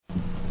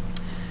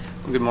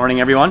Good morning,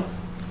 everyone.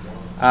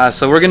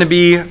 So we're going to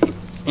be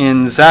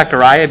in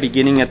Zechariah,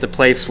 beginning at the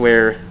place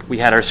where we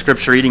had our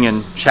scripture reading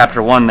in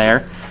chapter 1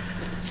 there.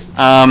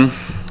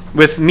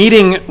 With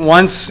meeting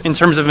once in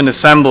terms of an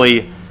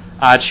assembly,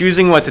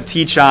 choosing what to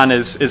teach on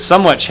is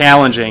somewhat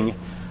challenging.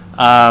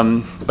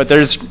 But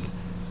there's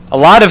a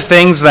lot of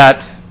things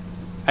that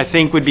I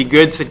think would be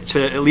good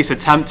to at least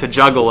attempt to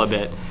juggle a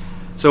bit.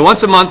 So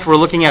once a month we're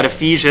looking at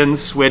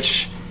Ephesians,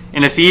 which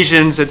in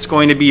Ephesians it's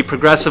going to be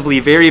progressively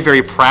very,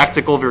 very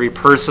practical, very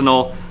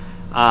personal.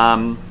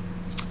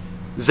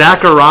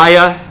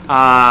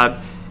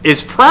 Zechariah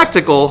is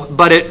practical,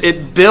 but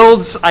it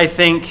builds, I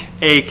think,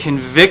 a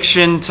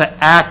conviction to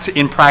act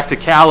in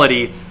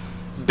practicality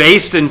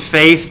based in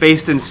faith,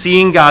 based in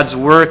seeing God's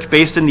work,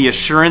 based in the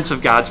assurance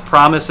of God's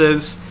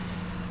promises.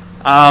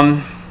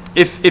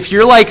 If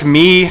you're like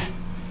me,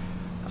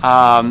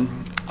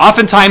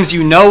 oftentimes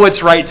you know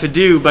what's right to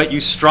do, but you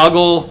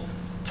struggle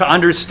to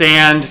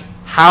understand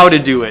how to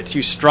do it.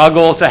 You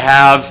struggle to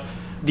have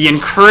the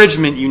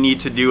encouragement you need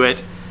to do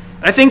it.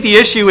 I think the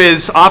issue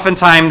is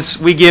oftentimes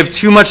we give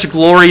too much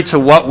glory to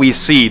what we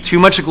see, too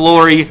much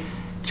glory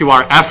to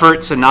our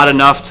efforts and not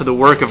enough to the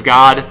work of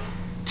God,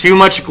 too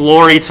much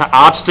glory to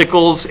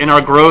obstacles in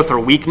our growth or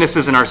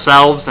weaknesses in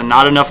ourselves and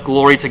not enough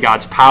glory to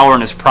God's power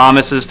and His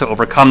promises to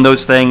overcome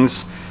those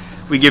things.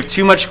 We give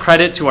too much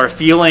credit to our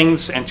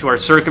feelings and to our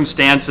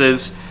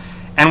circumstances,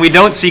 and we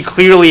don't see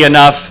clearly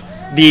enough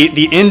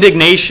the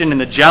indignation and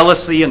the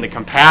jealousy and the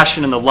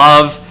compassion and the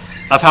love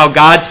of how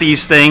God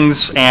sees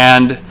things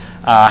and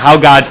how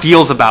God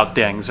feels about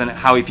things and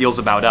how He feels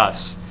about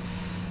us.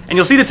 And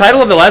you'll see the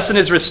title of the lesson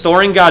is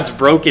Restoring God's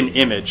Broken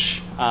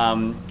Image.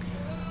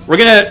 We're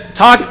going to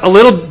talk a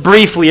little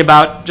briefly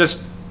about just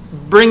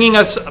bringing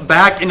us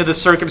back into the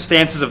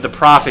circumstances of the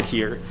prophet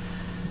here.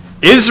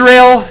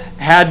 Israel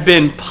had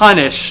been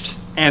punished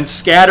and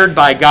scattered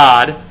by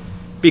God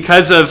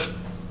because of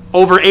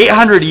over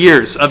 800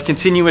 years of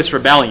continuous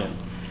rebellion.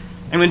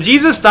 And when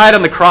Jesus died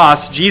on the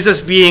cross,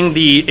 Jesus being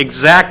the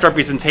exact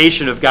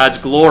representation of God's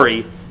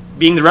glory,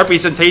 being the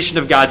representation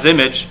of God's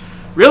image,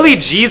 really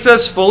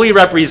Jesus fully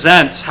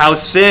represents how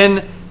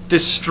sin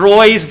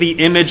destroys the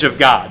image of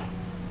God.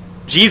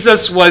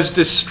 Jesus was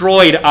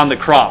destroyed on the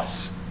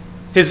cross.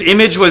 His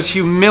image was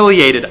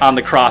humiliated on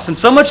the cross. And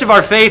so much of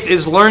our faith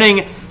is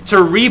learning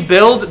to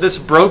rebuild this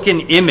broken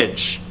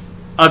image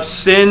of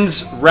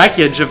sin's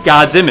wreckage of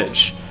God's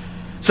image.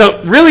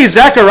 So really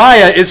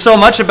Zechariah is so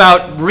much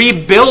about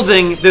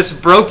rebuilding this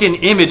broken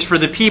image for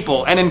the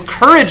people and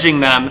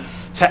encouraging them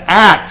to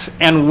act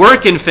and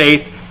work in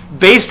faith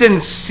based in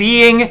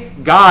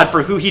seeing God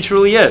for who He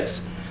truly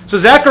is. So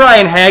Zechariah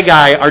and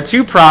Haggai are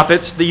two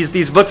prophets.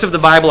 These books of the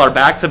Bible are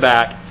back to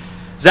back.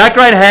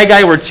 Zechariah and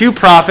Haggai were two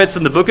prophets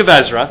in the book of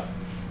Ezra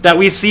that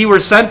we see were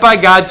sent by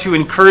God to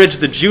encourage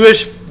the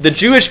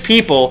Jewish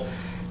people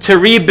to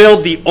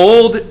rebuild the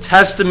Old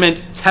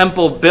Testament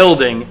temple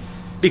building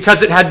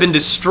because it had been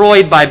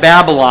destroyed by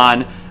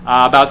Babylon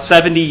about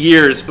 70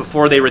 years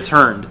before they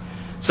returned.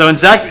 So in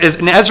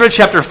Ezra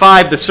chapter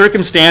 5, the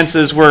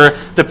circumstances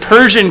were the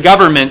Persian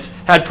government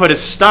had put a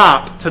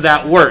stop to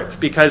that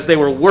work because they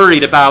were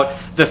worried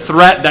about the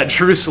threat that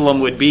Jerusalem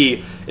would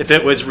be if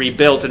it was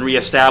rebuilt and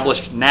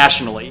reestablished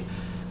nationally.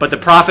 But the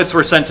prophets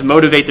were sent to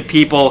motivate the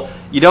people.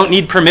 You don't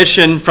need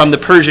permission from the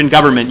Persian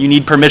government. You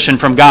need permission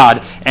from God,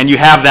 and you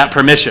have that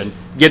permission.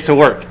 Get to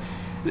work.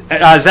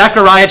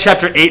 Zechariah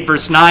chapter 8,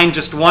 verse 9,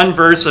 just one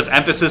verse of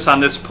emphasis on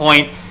this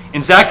point.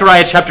 In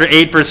Zechariah chapter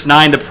 8, verse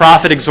 9, the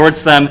prophet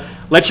exhorts them,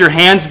 "Let your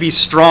hands be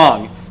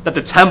strong, that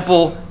the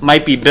temple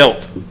might be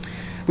built."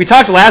 We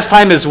talked last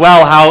time as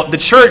well how the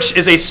church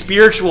is a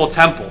spiritual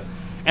temple,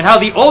 and how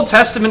the Old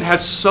Testament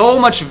has so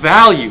much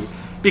value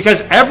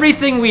because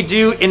everything we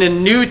do in a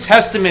New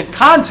Testament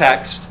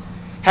context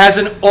has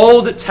an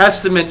Old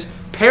Testament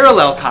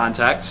parallel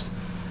context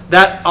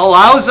that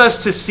allows us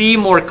to see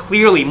more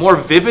clearly, more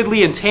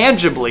vividly and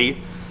tangibly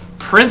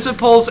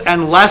principles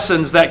and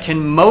lessons that can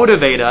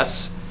motivate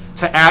us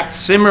to act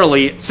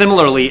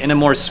similarly in a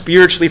more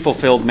spiritually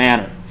fulfilled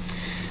manner.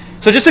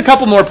 So just a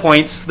couple more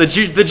points. The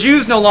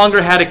Jews no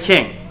longer had a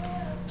king.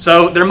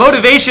 So their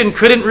motivation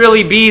couldn't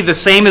really be the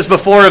same as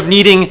before of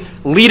needing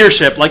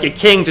leadership, like a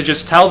king to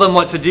just tell them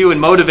what to do and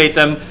motivate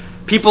them.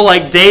 People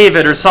like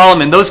David or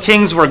Solomon, those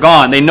kings were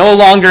gone. They no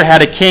longer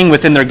had a king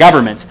within their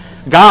government.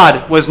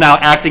 God was now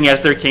acting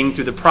as their king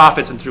through the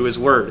prophets and through His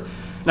word.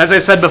 And as I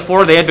said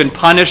before, they had been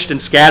punished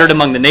and scattered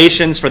among the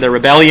nations for their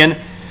rebellion.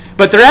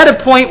 But they're at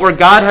a point where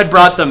God had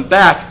brought them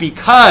back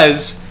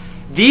because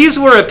these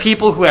were a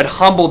people who had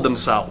humbled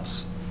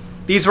themselves.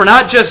 These were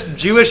not just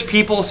Jewish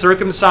people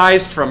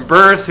circumcised from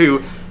birth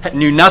who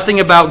knew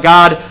nothing about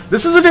God.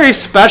 This is a very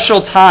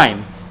special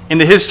time in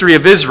the history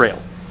of Israel,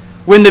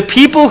 when the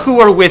people who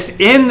are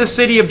within the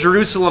city of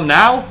Jerusalem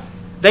now,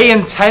 they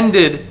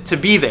intended to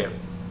be there.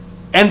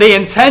 And they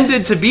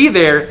intended to be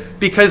there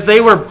because they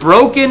were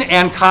broken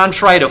and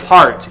contrite of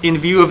heart in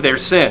view of their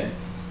sin.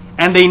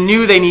 And they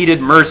knew they needed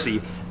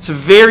mercy. It's a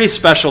very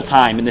special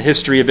time in the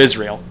history of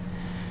Israel.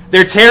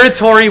 Their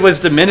territory was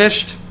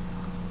diminished.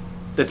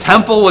 The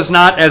temple was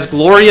not as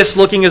glorious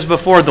looking as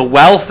before. The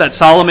wealth that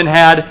Solomon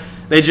had,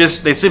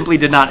 they simply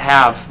did not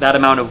have that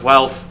amount of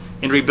wealth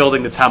in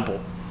rebuilding the temple.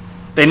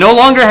 They no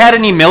longer had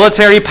any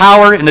military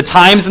power. In the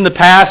times in the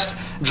past,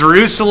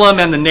 Jerusalem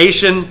and the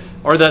nation,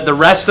 or the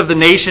rest of the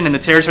nation and the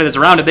territory that's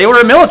around it, they were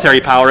a military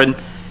power, and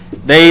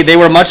they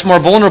were much more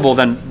vulnerable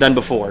than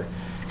before.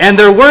 And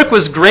their work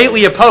was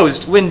greatly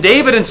opposed. When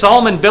David and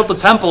Solomon built the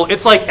temple,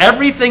 it's like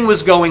everything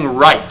was going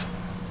right.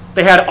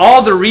 They had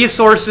all the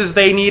resources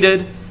they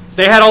needed.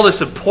 They had all the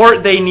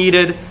support they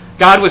needed.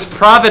 God was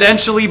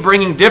providentially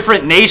bringing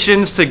different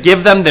nations to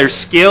give them their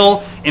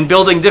skill in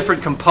building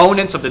different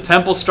components of the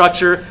temple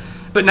structure.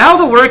 But now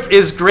the work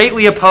is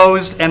greatly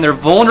opposed, and they're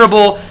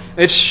vulnerable,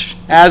 which,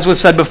 as was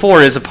said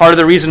before, is a part of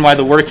the reason why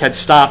the work had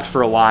stopped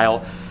for a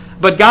while.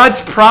 But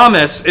God's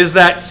promise is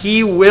that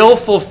He will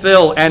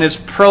fulfill and is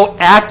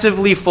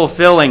proactively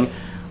fulfilling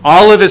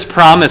all of His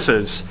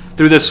promises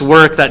through this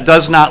work that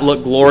does not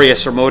look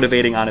glorious or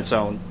motivating on its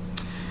own.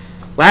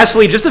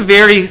 Lastly, just a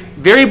very,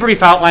 very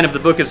brief outline of the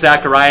book of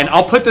Zechariah, and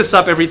I'll put this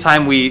up every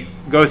time we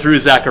go through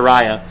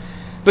Zechariah.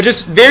 But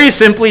just very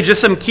simply,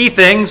 just some key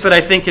things that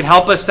I think can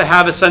help us to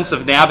have a sense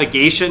of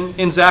navigation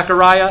in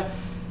Zechariah.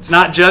 It's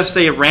not just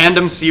a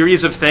random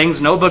series of things.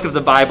 No book of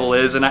the Bible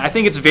is, and I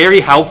think it's very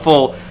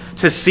helpful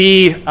to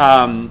see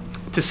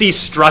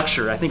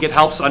structure. I think it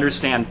helps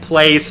understand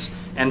place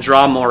and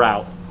draw more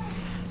out.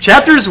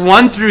 Chapters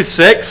 1 through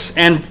 6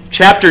 and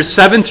chapters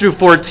 7 through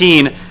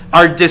 14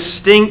 are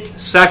distinct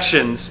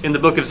sections in the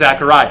book of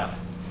Zechariah.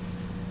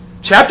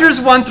 Chapters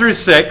 1 through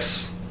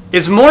 6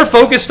 is more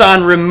focused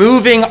on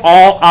removing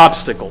all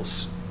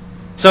obstacles.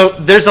 So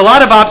there's a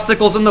lot of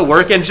obstacles in the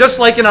work, and just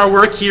like in our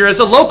work here as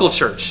a local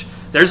church,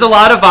 there's a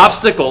lot of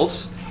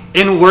obstacles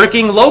in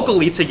working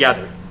locally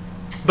together.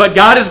 But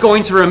God is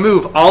going to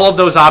remove all of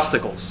those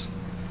obstacles.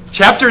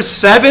 Chapters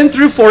 7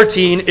 through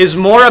 14 is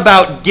more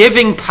about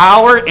giving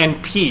power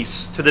and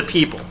peace to the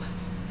people.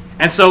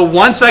 And so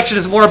one section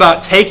is more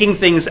about taking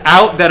things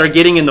out that are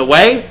getting in the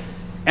way,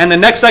 and the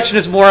next section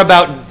is more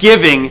about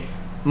giving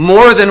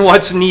more than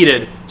what's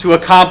needed to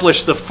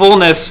accomplish the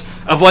fullness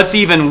of what's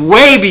even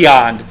way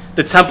beyond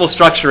the temple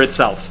structure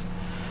itself.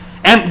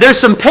 And there's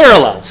some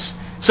parallels.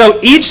 So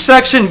each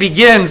section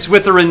begins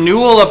with a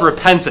renewal of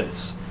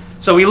repentance.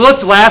 So we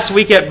looked last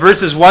week at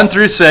verses 1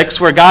 through 6,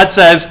 where God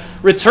says,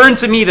 "Return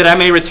to me that I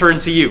may return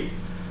to you."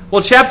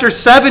 Well, chapter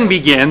 7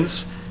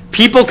 begins,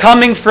 people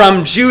coming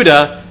from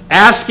Judah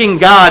asking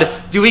God,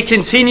 do we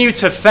continue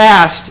to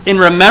fast in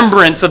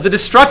remembrance of the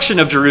destruction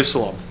of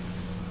Jerusalem?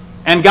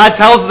 And God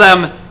tells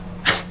them,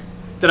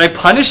 did I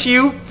punish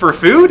you for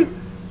food?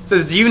 He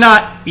says, do you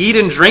not eat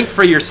and drink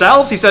for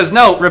yourselves? He says,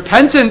 no,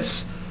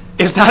 repentance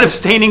is not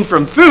abstaining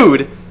from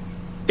food.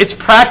 It's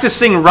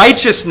practicing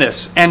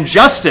righteousness and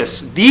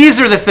justice. These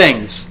are the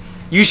things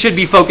you should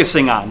be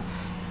focusing on.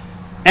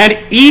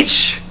 And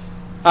each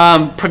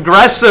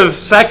progressive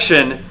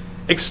section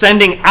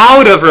extending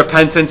out of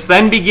repentance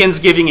then begins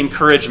giving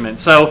encouragement.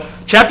 So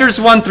chapters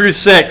 1 through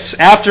 6,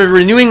 after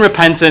renewing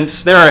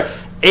repentance, there are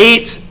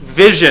 8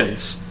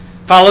 visions,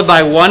 followed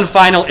by one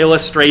final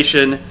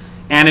illustration.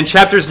 And in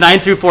chapters 9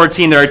 through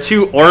 14, there are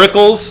 2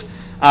 oracles.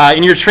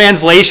 In your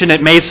translation,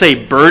 it may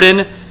say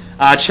burden.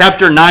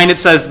 Chapter 9, it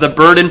says the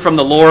burden from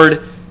the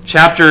Lord.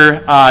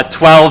 Chapter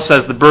 12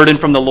 says the burden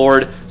from the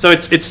Lord. So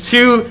it's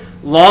 2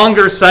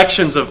 longer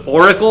sections of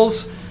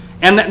oracles.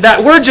 And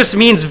that word just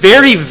means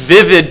very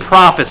vivid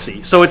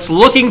prophecy. So it's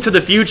looking to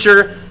the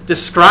future,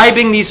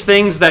 describing these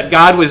things that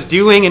God was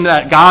doing and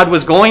that God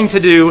was going to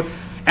do.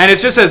 And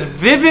it's just as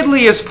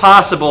vividly as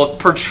possible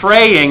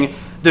portraying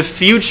the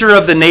future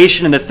of the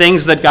nation and the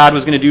things that God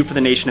was going to do for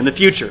the nation in the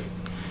future.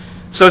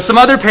 So some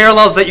other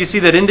parallels that you see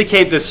that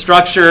indicate this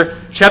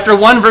structure. Chapter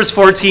 1, verse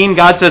 14,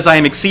 God says, I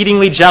am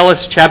exceedingly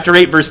jealous. Chapter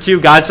 8, verse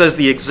 2, God says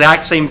the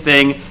exact same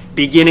thing,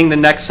 beginning the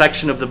next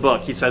section of the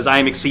book. He says, I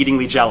am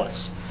exceedingly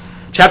jealous.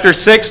 Chapter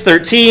 6,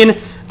 13,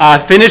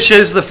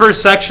 finishes the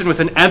first section with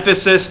an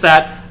emphasis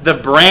that the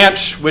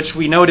branch, which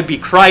we know to be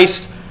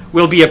Christ,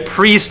 will be a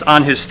priest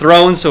on his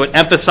throne. So it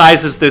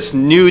emphasizes this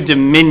new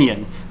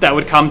dominion that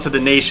would come to the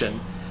nation.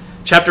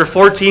 Chapter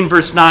 14,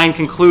 verse 9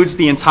 concludes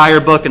the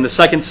entire book. In the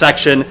second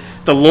section,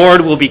 the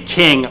Lord will be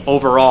king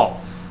over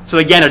all. So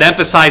again, it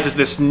emphasizes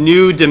this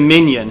new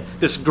dominion,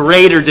 this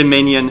greater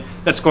dominion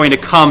that's going to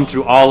come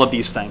through all of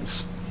these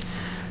things.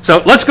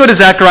 So let's go to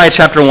Zechariah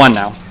chapter 1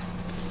 now.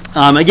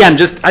 Again,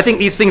 I think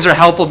these things are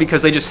helpful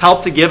because they just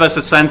help to give us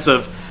a sense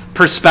of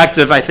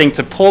perspective, I think,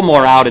 to pull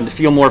more out and to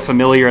feel more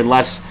familiar and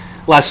less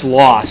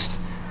lost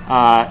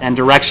and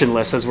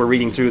directionless as we're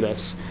reading through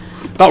this.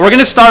 But we're going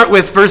to start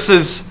with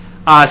verses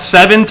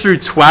 7 through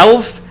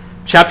 12,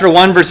 chapter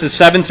 1, verses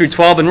 7 through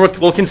 12, and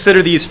we'll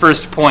consider these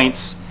first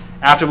points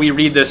after we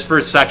read this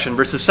first section,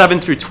 verses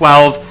 7 through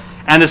 12.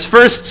 And this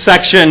first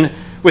section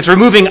with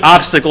removing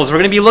obstacles, we're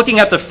going to be looking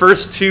at the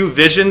first 2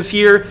 visions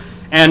here,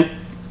 and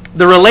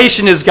the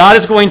relation is God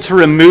is going to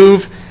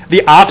remove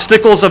the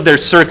obstacles of their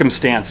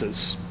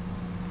circumstances.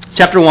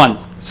 Chapter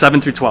 1, 7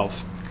 through 12.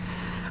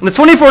 On the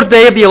 24th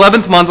day of the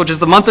 11th month, which is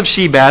the month of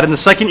Shebat, in the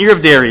 2nd year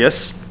of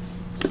Darius,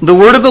 the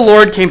word of the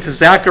Lord came to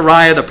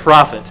Zechariah the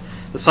prophet,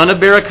 the son of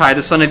Berechiah,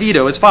 the son of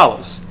Iddo, as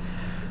follows.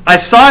 I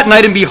saw at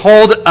night, and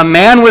behold, a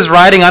man was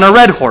riding on a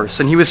red horse,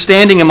 and he was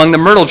standing among the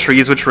myrtle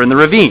trees which were in the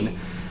ravine,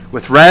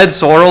 with red,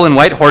 sorrel, and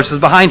white horses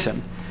behind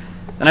him.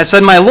 And I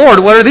said, My Lord,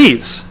 what are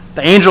these?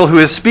 The angel who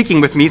is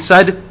speaking with me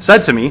said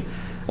to me,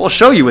 I will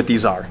show you what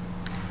these are.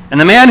 And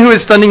the man who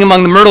is standing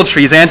among the myrtle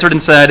trees answered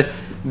and said,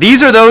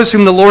 These are those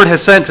whom the Lord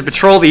has sent to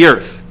patrol the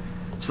earth.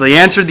 So they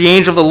answered the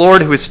angel of the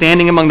Lord who is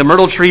standing among the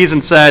myrtle trees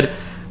and said,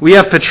 We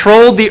have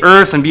patrolled the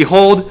earth, and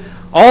behold,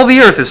 all the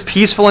earth is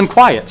peaceful and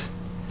quiet.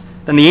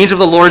 Then the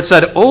angel of the Lord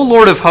said, O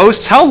Lord of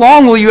hosts, how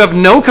long will you have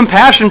no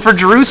compassion for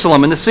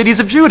Jerusalem and the cities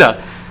of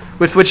Judah,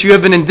 with which you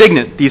have been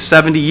indignant these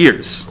 70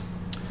 years?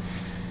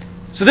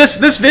 So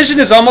this vision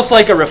is almost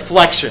like a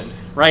reflection,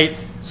 right?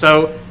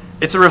 So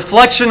it's a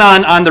reflection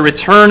on the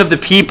return of the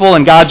people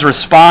and God's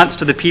response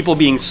to the people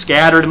being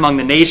scattered among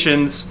the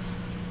nations.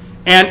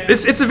 And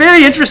it's a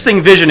very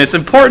interesting vision. It's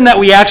important that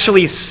we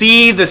actually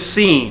see the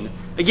scene.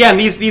 Again,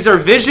 these are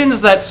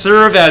visions that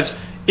serve as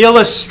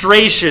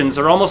illustrations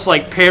or almost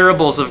like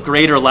parables of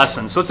greater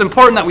lessons. So it's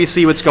important that we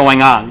see what's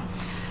going on.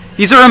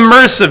 These are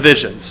immersive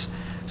visions.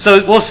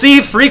 So we'll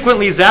see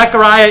frequently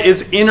Zechariah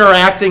is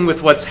interacting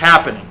with what's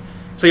happening.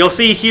 So you'll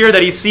see here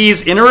that he sees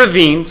in a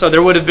ravine, so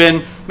there would have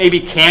been maybe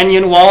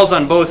canyon walls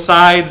on both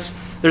sides.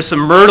 There's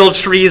some myrtle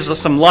trees,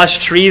 some lush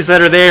trees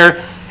that are there.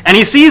 And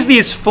he sees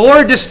these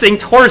 4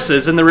 distinct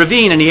horses in the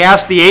ravine, and he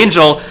asks the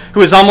angel,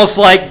 who is almost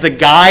like the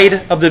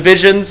guide of the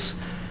visions,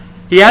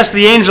 he asks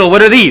the angel,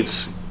 what are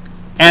these?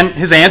 And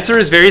his answer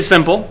is very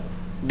simple.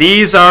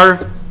 These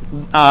are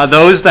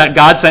those that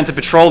God sent to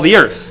patrol the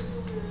earth.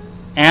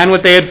 And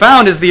what they had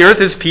found is the earth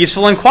is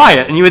peaceful and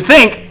quiet. And you would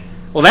think,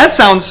 well, that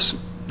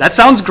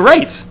sounds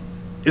great.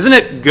 Isn't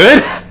it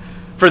good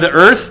for the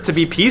earth to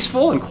be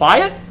peaceful and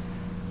quiet?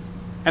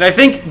 And I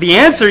think the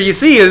answer you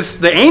see is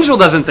the angel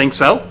doesn't think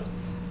so.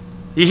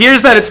 He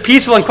hears that it's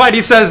peaceful and quiet.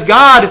 He says,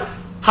 God,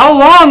 how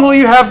long will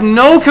you have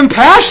no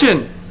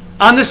compassion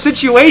on the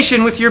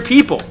situation with your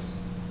people?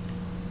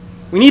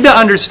 We need to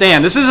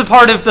understand, this is a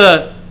part of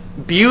the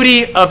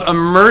beauty of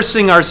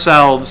immersing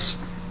ourselves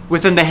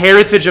within the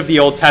heritage of the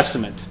Old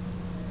Testament.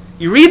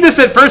 You read this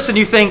at first and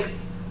you think,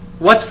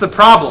 what's the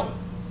problem?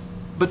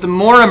 But the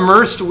more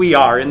immersed we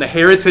are in the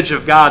heritage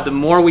of God, the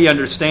more we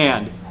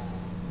understand.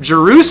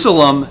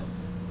 Jerusalem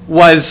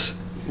was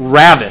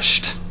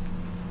ravished.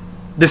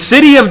 The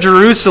city of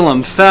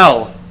Jerusalem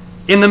fell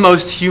in the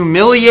most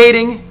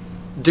humiliating,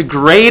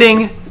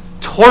 degrading,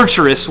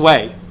 torturous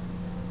way.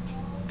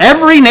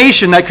 Every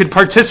nation that could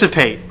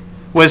participate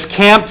was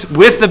camped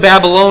with the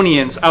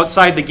Babylonians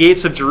outside the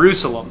gates of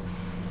Jerusalem.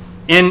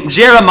 In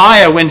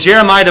Jeremiah, when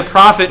Jeremiah the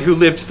prophet who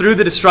lived through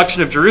the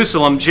destruction of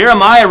Jerusalem,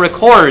 Jeremiah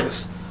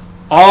records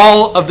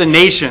all of the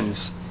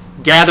nations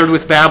gathered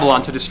with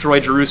Babylon to destroy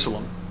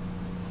Jerusalem.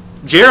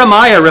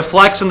 Jeremiah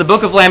reflects in the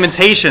book of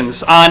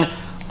Lamentations on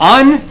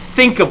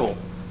unthinkable,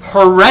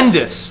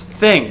 horrendous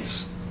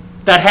things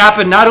that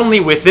happened not only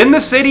within the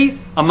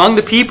city, among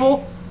the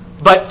people,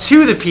 but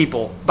to the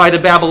people by the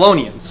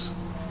Babylonians.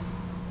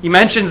 He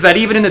mentions that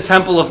even in the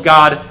temple of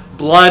God,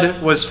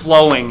 blood was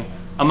flowing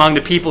among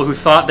the people who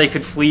thought they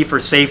could flee for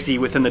safety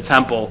within the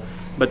temple,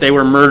 but they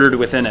were murdered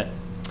within it.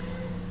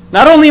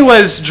 Not only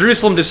was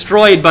Jerusalem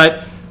destroyed,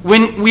 but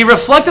when we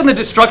reflect on the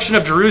destruction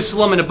of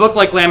Jerusalem in a book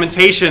like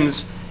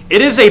Lamentations,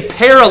 it is a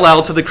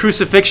parallel to the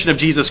crucifixion of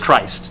Jesus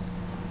Christ.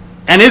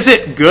 And is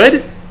it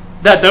good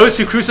that those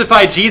who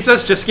crucified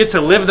Jesus just get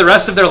to live the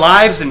rest of their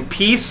lives in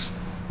peace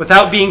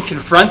without being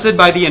confronted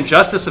by the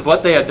injustice of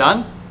what they had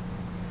done?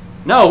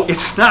 No,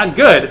 it's not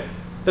good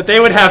that they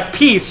would have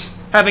peace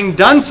having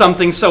done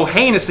something so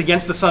heinous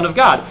against the Son of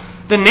God.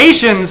 The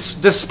nations,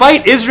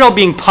 despite Israel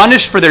being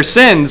punished for their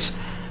sins,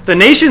 the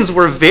nations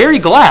were very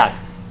glad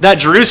that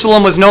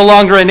Jerusalem was no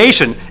longer a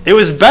nation. It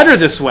was better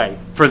this way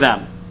for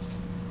them.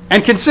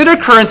 And consider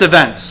current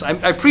events.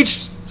 I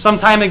preached some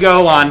time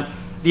ago on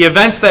the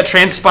events that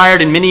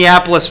transpired in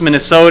Minneapolis,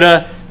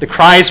 Minnesota, the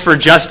cries for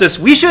justice.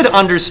 We should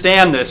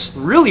understand this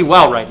really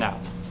well right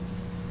now.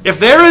 If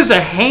there is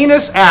a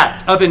heinous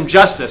act of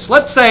injustice,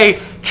 let's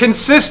say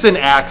consistent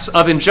acts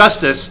of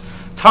injustice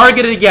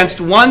targeted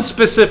against one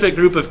specific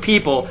group of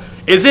people,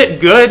 is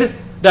it good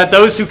that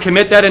those who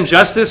commit that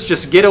injustice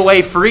just get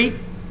away free?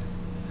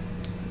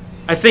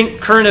 I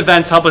think current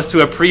events help us to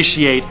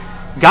appreciate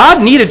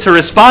God needed to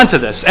respond to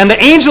this. And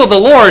the angel of the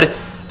Lord,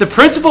 the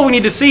principle we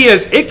need to see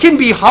is it can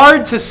be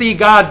hard to see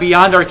God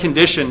beyond our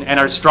condition and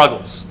our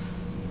struggles.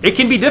 It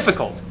can be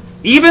difficult.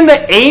 Even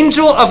the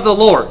angel of the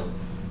Lord,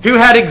 who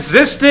had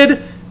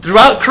existed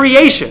throughout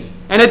creation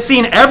and had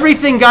seen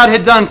everything God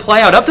had done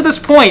play out up to this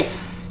point,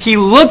 he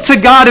looked to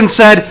God and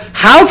said,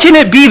 how can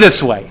it be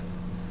this way?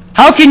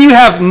 How can you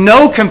have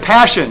no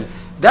compassion?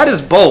 That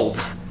is bold,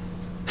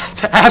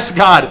 to ask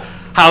God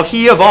how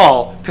he of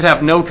all could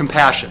have no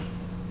compassion.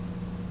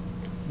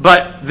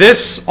 But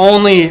this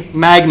only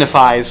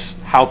magnifies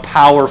how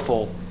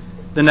powerful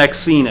the next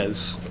scene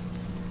is.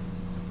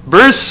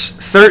 Verse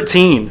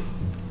 13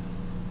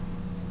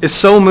 is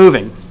so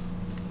moving.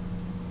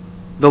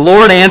 The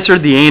Lord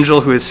answered the angel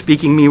who is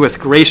speaking me with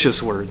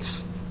gracious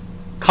words,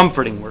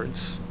 comforting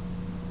words.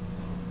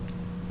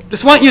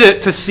 Just want you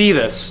to see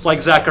this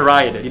like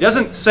Zechariah did. He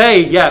doesn't say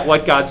yet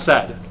what God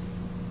said.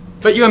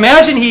 But you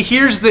imagine he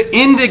hears the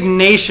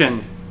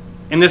indignation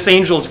in this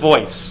angel's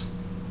voice.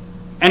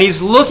 And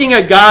he's looking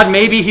at God.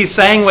 Maybe he's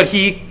saying what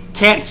he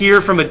can't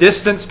hear from a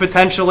distance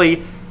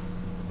potentially.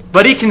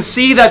 But he can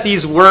see that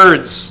these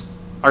words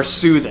are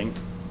soothing.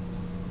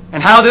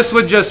 And how this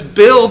would just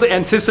build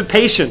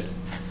anticipation.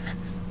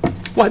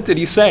 What did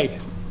he say?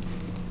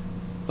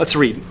 Let's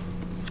read.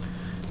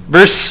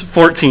 Verse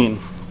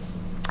 14.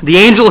 The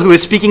angel who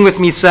is speaking with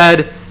me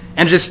said,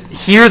 and just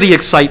hear the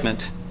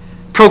excitement,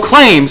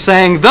 proclaim,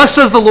 saying, Thus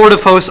says the Lord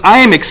of hosts, I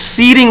am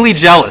exceedingly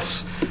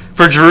jealous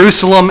for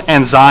Jerusalem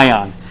and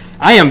Zion.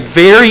 I am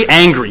very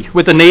angry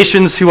with the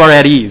nations who are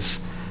at ease.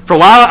 For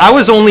while I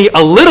was only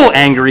a little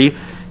angry,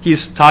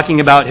 he's talking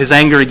about his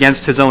anger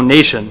against his own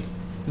nation,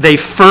 they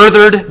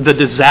furthered the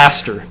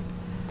disaster.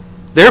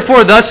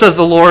 Therefore, thus says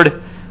the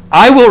Lord,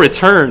 I will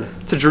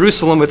return to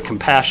Jerusalem with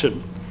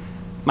compassion.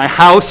 My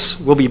house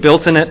will be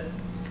built in it,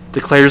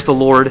 declares the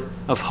Lord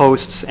of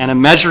hosts, and a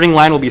measuring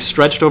line will be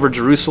stretched over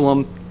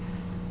Jerusalem.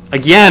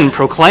 Again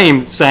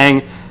proclaim,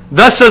 saying,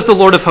 Thus says the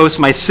Lord of hosts,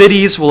 my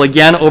cities will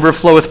again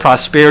overflow with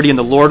prosperity, and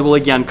the Lord will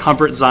again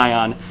comfort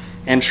Zion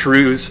and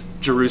choose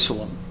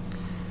Jerusalem.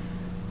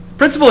 The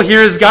principle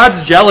here is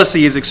God's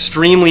jealousy is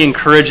extremely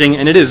encouraging,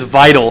 and it is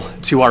vital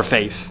to our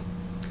faith.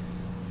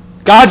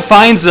 God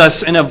finds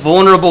us in a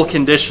vulnerable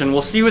condition.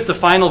 We'll see with the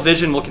final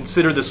vision we'll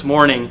consider this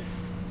morning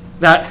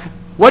that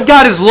what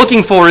God is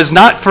looking for is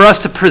not for us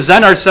to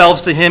present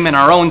ourselves to Him in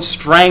our own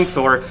strength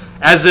or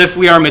as if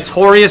we are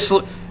meritorious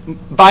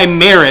by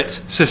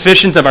merit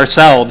sufficient of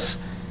ourselves.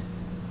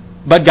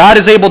 But God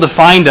is able to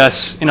find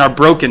us in our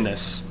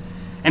brokenness.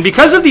 And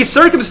because of these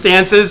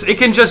circumstances, it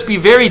can just be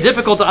very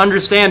difficult to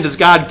understand, does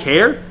God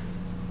care?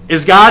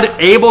 Is God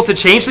able to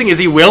change things? Is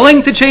He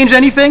willing to change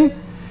anything?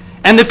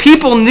 And the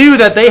people knew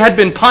that they had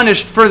been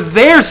punished for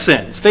their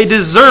sins. They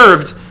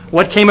deserved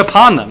what came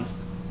upon them.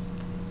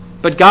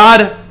 But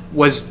God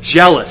was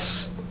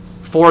jealous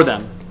for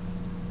them.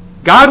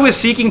 God was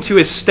seeking to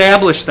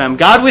establish them.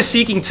 God was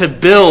seeking to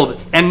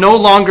build and no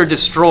longer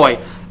destroy.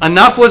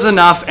 Enough was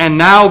enough, and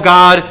now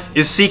God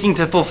is seeking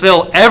to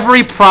fulfill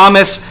every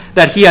promise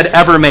that He had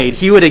ever made.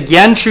 He would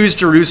again choose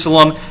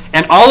Jerusalem,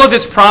 and all of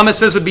His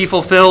promises would be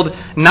fulfilled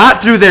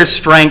not through their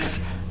strength,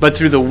 but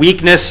through the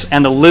weakness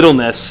and the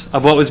littleness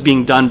of what was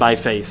being done by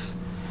faith.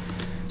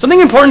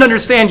 Something important to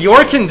understand,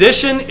 your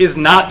condition is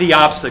not the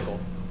obstacle.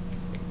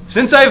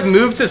 Since I've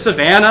moved to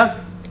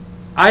Savannah,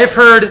 I've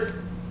heard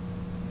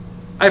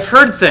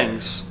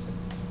things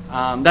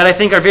that I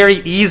think are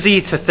very easy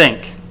to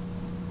think.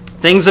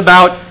 Things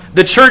about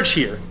the church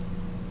here.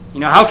 You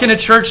know, how can a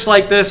church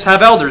like this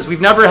have elders? We've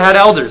never had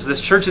elders.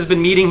 This church has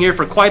been meeting here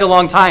for quite a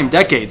long time,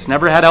 decades,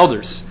 never had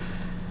elders.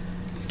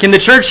 Can the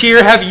church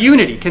here have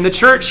unity? Can the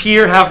church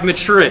here have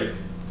maturity?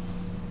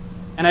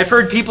 And I've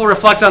heard people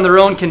reflect on their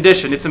own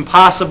condition. It's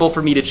impossible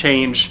for me to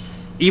change,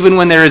 even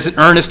when there is an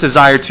earnest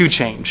desire to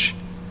change.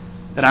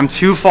 That I'm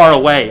too far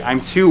away,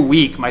 I'm too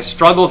weak, my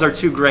struggles are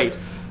too great.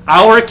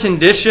 Our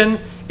condition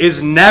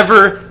is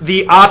never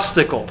the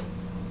obstacle.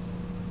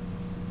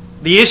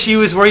 The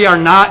issue is we are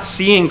not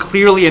seeing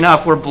clearly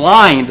enough. We're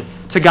blind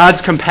to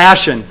God's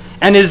compassion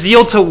and His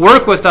zeal to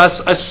work with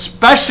us,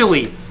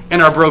 especially in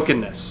our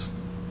brokenness.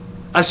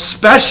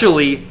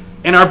 Especially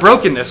in our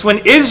brokenness. When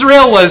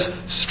Israel was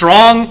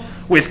strong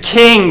with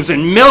kings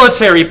and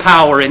military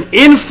power and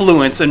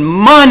influence and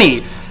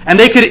money, and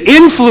they could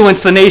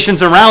influence the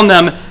nations around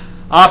them,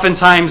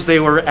 oftentimes they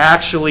were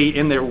actually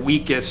in their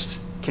weakest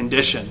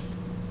condition,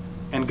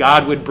 and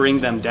God would bring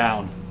them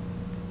down.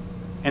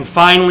 And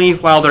finally,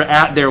 while they're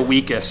at their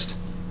weakest,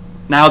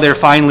 now they're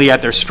finally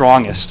at their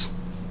strongest,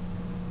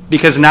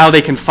 because now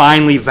they can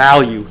finally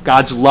value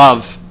God's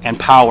love and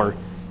power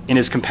in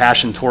His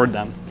compassion toward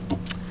them.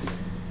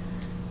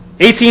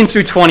 18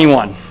 through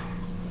 21.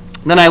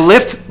 Then I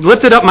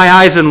lifted up my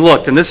eyes and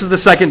looked, and this is the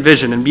second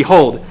vision, and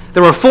behold,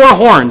 there were 4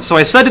 horns. So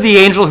I said to the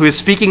angel who is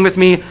speaking with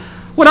me,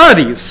 What are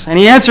these? And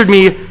he answered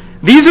me,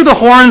 These are the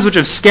horns which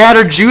have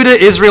scattered Judah,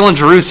 Israel, and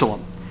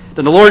Jerusalem.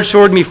 Then the Lord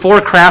showed me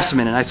 4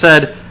 craftsmen, and I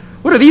said,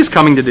 What are these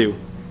coming to do?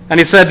 And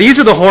he said, These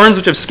are the horns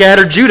which have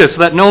scattered Judah, so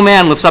that no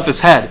man lifts up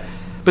his head.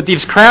 But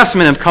these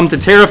craftsmen have come to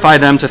terrify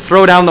them, to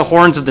throw down the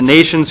horns of the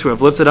nations who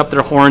have lifted up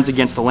their horns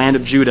against the land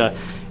of Judah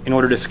in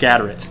order to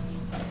scatter it.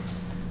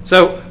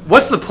 So,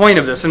 what's the point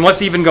of this, and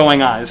what's even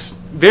going on? It's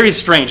very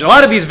strange. A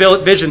lot of these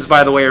visions,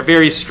 by the way, are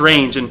very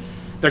strange, and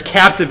they're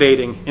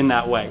captivating in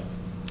that way.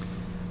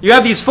 You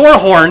have these 4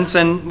 horns,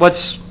 and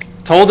what's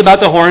told about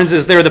the horns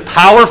is they're the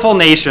powerful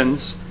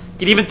nations. You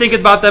can even think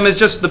about them as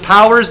just the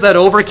powers that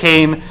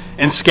overcame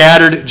and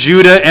scattered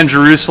Judah and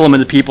Jerusalem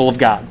and the people of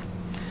God.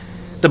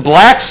 The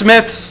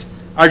blacksmiths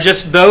are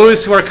just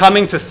those who are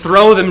coming to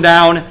throw them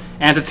down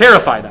and to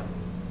terrify them.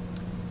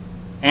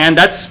 And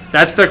that's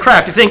their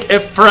craft. You think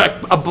if for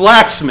a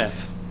blacksmith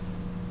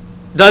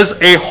does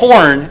a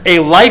horn, a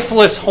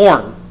lifeless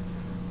horn,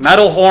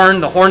 metal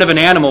horn, the horn of an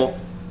animal,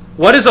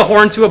 What is a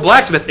horn to a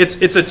blacksmith?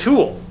 It's a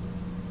tool.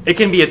 It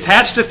can be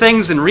attached to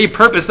things and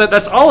repurposed.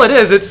 That's all it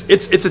is.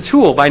 It's a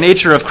tool by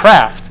nature of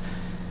craft.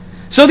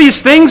 So these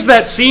things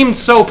that seem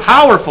so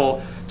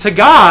powerful, to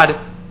God,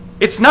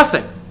 it's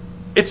nothing.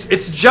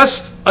 It's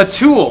just a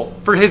tool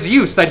for his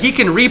use that he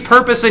can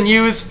repurpose and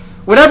use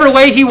whatever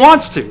way he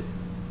wants to.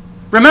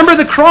 Remember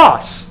the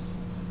cross.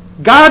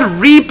 God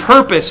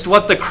repurposed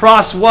what the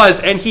cross was,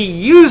 and he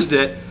used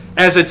it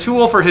as a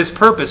tool for his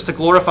purpose to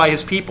glorify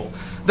his people.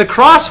 The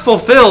cross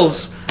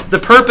fulfills the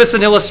purpose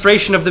and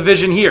illustration of the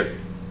vision here.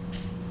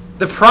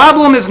 The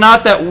problem is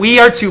not that we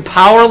are too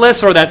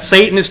powerless or that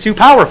Satan is too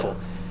powerful.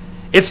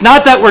 It's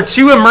not that we're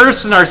too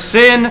immersed in our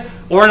sin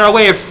or in our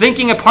way of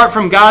thinking apart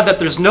from God that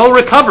there's no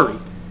recovery.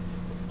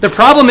 The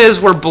problem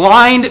is we're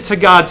blind to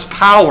God's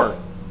power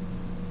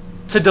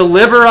to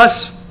deliver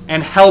us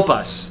and help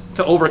us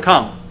to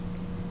overcome.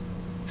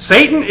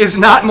 Satan is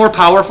not more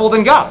powerful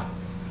than God.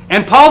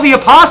 And Paul the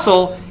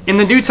Apostle in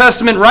the New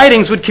Testament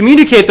writings would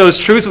communicate those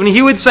truths when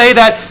he would say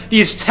that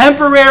these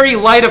temporary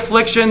light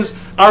afflictions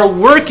are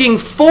working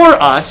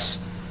for us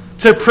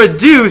to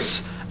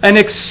produce an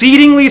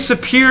exceedingly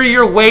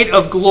superior weight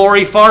of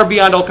glory far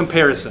beyond all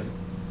comparison.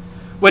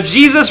 What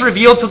Jesus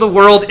revealed to the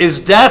world is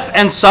death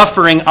and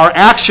suffering are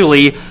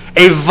actually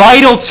a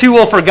vital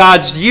tool for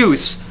God's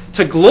use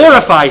to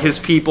glorify his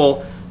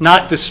people,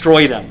 not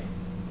destroy them.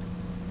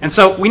 And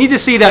so we need to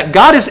see that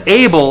God is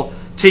able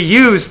to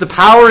use the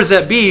powers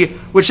that be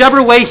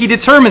whichever way he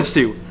determines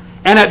to.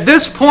 And at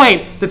this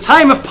point, the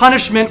time of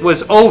punishment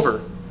was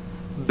over.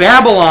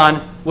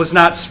 Babylon was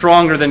not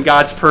stronger than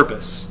God's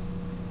purpose.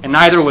 And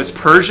neither was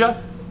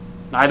Persia,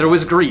 neither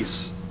was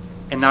Greece,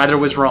 and neither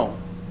was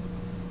Rome.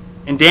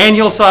 And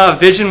Daniel saw a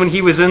vision when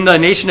he was in the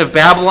nation of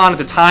Babylon at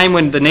the time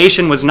when the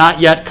nation was not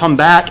yet come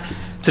back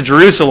to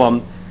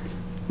Jerusalem.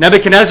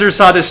 Nebuchadnezzar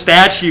saw this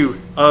statue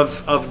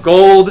of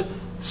gold,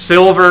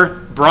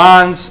 silver,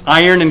 bronze,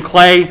 iron, and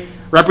clay,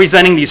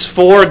 representing these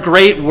four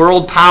great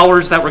world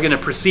powers that were going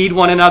to precede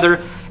one another.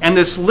 And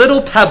this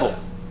little pebble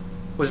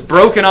was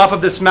broken off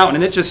of this mountain,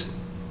 and it just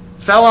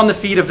fell on the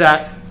feet of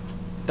that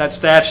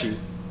statue.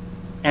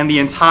 And the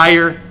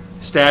entire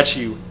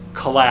statue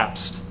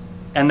collapsed.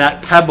 And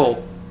that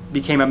pebble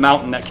became a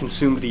mountain that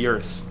consumed the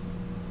earth.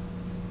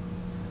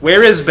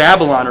 Where is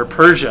Babylon or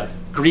Persia,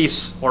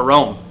 Greece or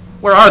Rome?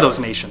 Where are those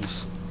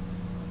nations?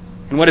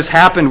 And what has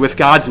happened with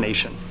God's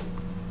nation?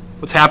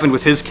 What's happened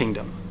with his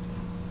kingdom?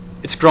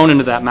 It's grown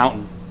into that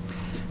mountain.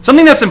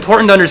 Something that's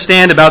important to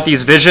understand about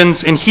these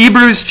visions, in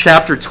Hebrews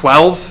chapter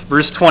 12,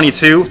 verse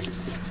 22,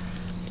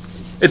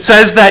 it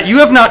says that you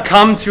have not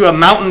come to a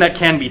mountain that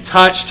can be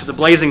touched, to the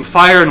blazing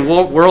fire and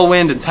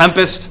whirlwind and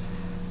tempest,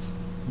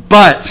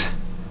 but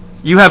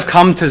you have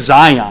come to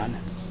Zion,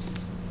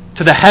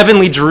 to the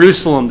heavenly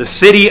Jerusalem, the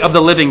city of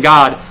the living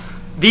God.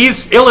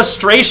 These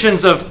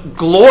illustrations of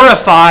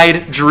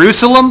glorified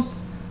Jerusalem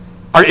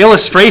are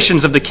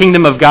illustrations of the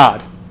kingdom of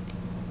God.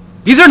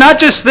 These are not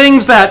just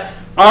things that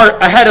are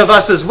ahead of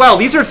us as well.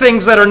 These are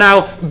things that are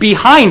now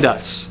behind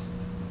us.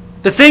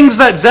 The things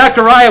that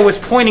Zechariah was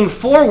pointing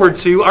forward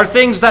to are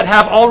things that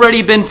have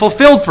already been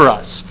fulfilled for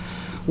us.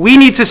 We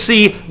need to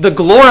see the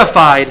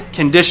glorified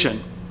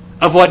condition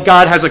of what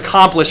God has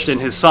accomplished in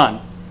his Son.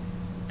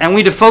 And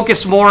we need to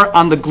focus more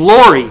on the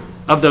glory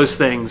of those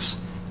things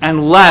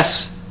and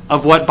less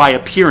of what by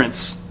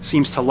appearance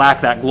seems to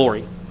lack that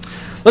glory.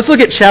 Let's look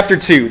at chapter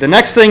 2. The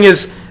next thing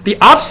is the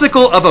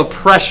obstacle of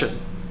oppression.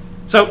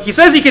 So he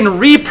says he can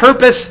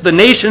repurpose the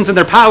nations and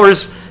their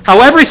powers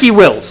however he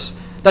wills.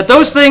 That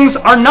those things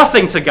are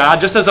nothing to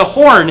God, just as a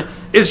horn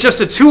is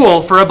just a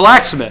tool for a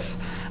blacksmith.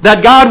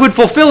 That God would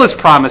fulfill his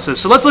promises.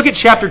 So let's look at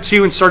chapter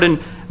 2 and start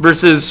in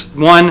verses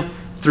 1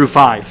 through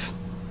 5.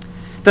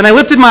 Then I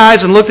lifted my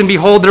eyes and looked, and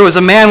behold, there was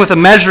a man with a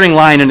measuring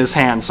line in his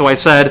hand. So I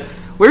said,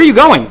 "Where are you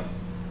going?"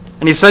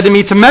 And he said to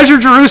me, "To measure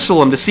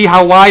Jerusalem, to see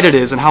how wide it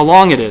is and how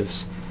long it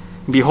is."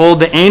 And behold,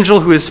 the angel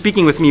who was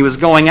speaking with me was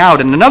going out,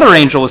 and another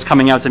angel was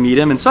coming out to meet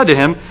him and said to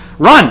him,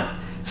 "Run,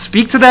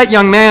 speak to that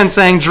young man,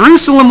 saying,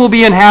 Jerusalem will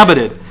be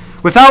inhabited,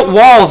 without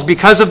walls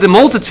because of the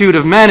multitude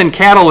of men and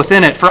cattle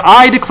within it. For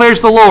I, declares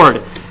the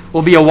Lord,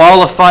 will be a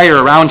wall of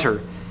fire around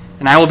her,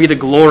 and I will be the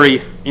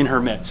glory in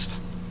her midst."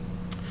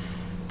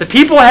 The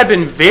people had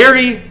been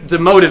very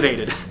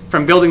demotivated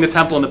from building the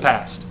temple in the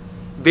past.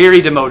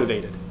 Very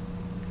demotivated.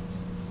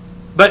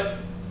 But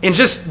in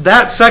just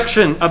that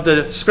section of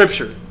the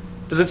scripture,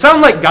 does it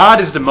sound like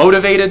God is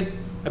demotivated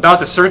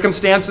about the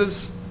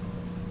circumstances?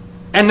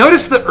 And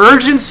notice the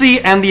urgency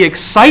and the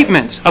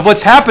excitement of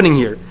what's happening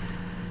here.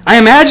 I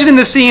imagine in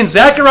the scene,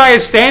 Zechariah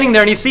is standing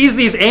there and he sees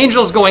these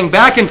angels going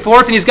back and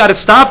forth, and he's got to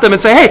stop them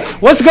and say, "Hey,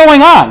 what's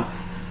going on?"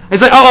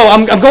 He's like,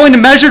 I'm going to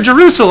measure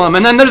Jerusalem.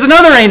 And then there's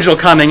another angel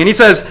coming, and he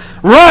says,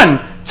 "Run,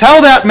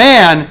 tell that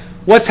man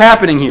what's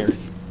happening here."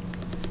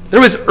 There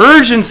was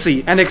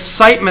urgency and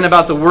excitement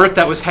about the work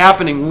that was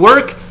happening,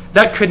 work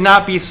that could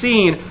not be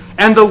seen,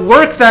 and the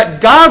work that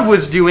God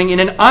was doing in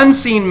an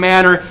unseen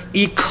manner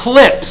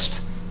eclipsed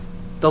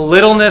the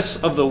littleness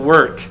of the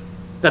work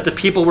that the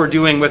people were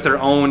doing with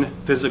their own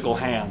physical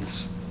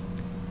hands.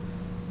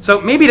 So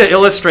maybe to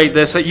illustrate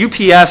this, at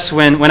UPS,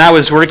 when I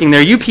was working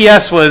there,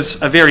 UPS was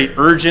a very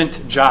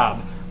urgent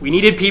job. We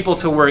needed people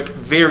to work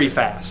very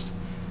fast.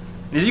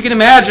 And as you can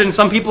imagine,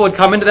 some people would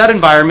come into that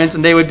environment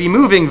and they would be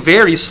moving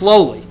very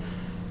slowly.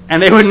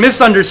 And they would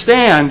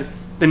misunderstand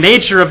the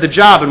nature of the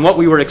job and what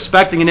we were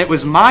expecting. And it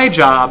was my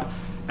job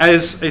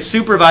as a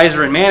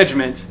supervisor in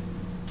management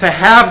to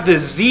have the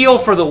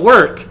zeal for the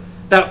work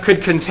that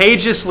could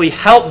contagiously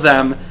help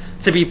them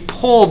to be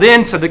pulled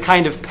into the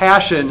kind of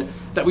passion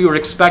that we were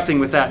expecting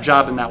with that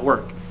job and that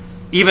work,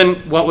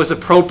 even what was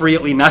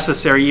appropriately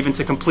necessary even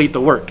to complete the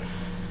work.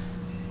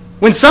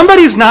 When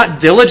somebody's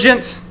not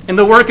diligent in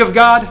the work of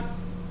God,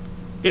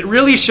 it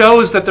really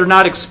shows that they're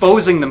not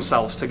exposing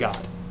themselves to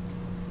God.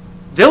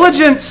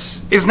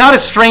 Diligence is not a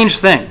strange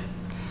thing.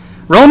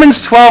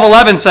 Romans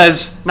 12:11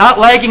 says, not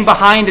lagging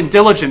behind in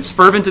diligence,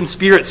 fervent in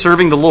spirit,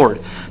 serving the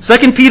Lord.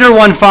 2 Peter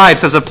 1:5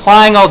 says,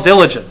 applying all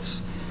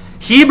diligence.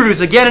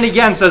 Hebrews again and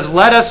again says,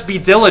 let us be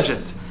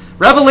diligent.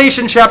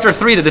 Revelation chapter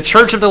 3, to the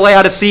church of the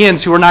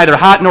Laodiceans who are neither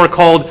hot nor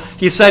cold,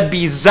 he said,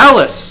 be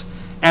zealous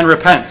and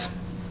repent.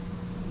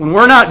 When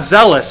we're not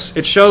zealous,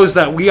 it shows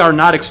that we are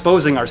not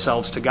exposing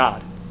ourselves to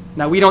God.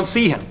 Now, we don't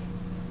see him.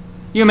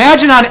 You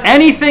imagine on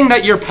anything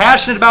that you're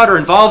passionate about or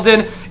involved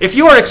in, if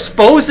you are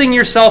exposing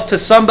yourself to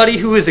somebody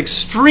who is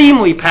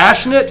extremely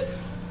passionate,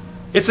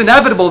 it's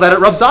inevitable that it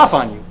rubs off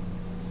on you.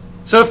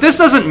 So if this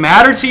doesn't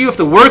matter to you, if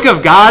the work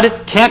of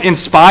God can't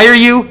inspire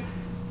you,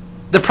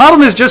 the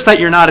problem is just that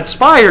you're not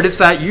inspired. It's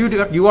that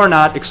you are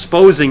not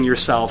exposing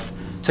yourself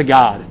to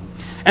God.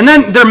 And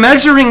then they're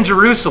measuring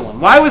Jerusalem.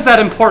 Why was that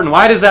important?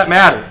 Why does that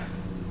matter?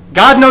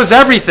 God knows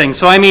everything.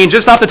 So,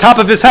 just off the top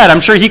of his head,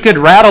 I'm sure he could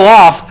rattle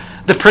off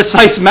the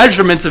precise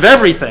measurements of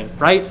everything,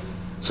 right?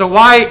 So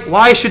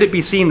why should it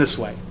be seen this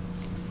way?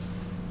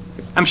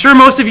 I'm sure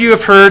most of you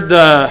have heard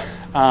the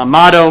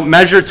motto,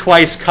 measure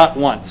twice, cut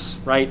once,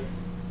 right?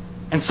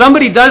 And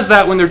somebody does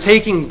that when they're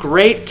taking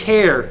great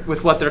care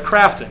with what they're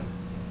crafting.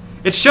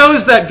 It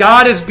shows that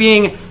God is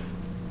being,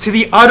 to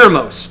the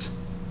uttermost,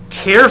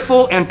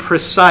 careful and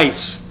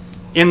precise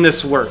in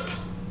this work.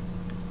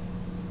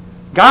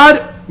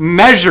 God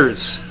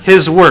measures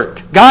his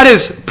work. God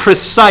is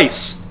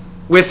precise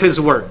with his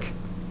work.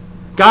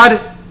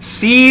 God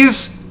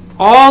sees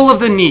all of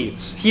the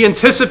needs. He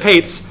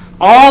anticipates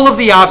all of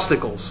the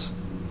obstacles.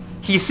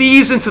 He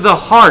sees into the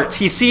heart.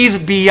 He sees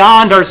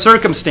beyond our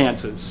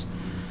circumstances.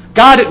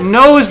 God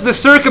knows the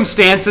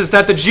circumstances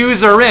that the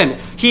Jews are in.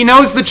 He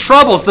knows the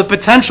troubles, the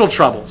potential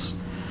troubles.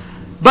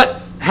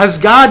 But has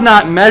God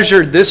not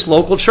measured this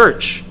local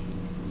church?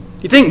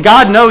 You think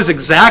God knows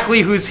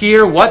exactly who's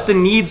here, what the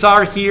needs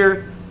are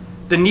here,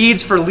 the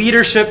needs for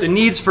leadership, the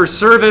needs for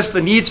service,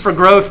 the needs for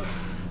growth?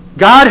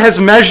 God has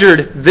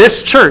measured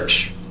this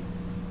church.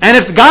 And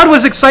if God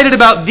was excited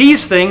about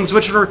these things,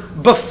 which were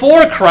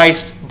before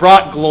Christ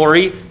brought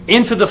glory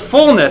into the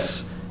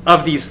fullness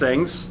of these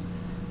things,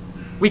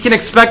 we can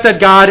expect that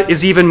God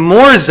is even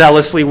more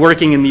zealously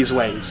working in these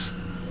ways.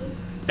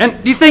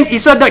 And do you think he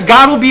said that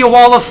God will be a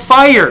wall of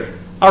fire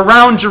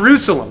around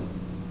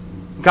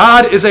Jerusalem?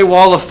 God is a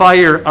wall of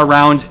fire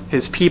around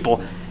his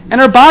people.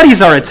 And our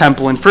bodies are a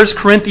temple in 1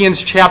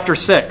 Corinthians chapter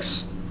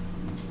 6.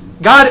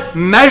 God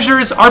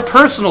measures our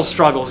personal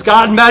struggles.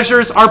 God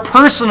measures our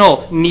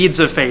personal needs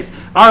of faith,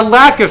 our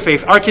lack of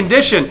faith, our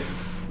condition.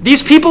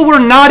 These people were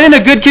not in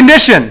a good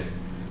condition.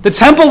 The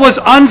temple was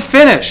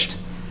unfinished.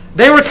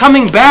 They were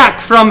coming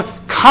back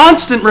from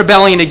constant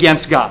rebellion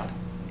against God.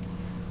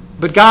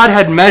 But God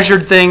had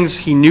measured things.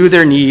 He knew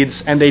their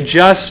needs, and they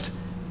just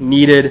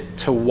needed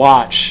to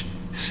watch,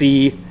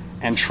 see,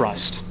 and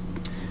trust.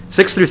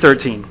 6 through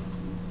 13.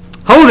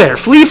 Ho there,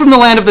 flee from the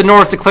land of the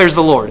north, declares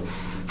the Lord.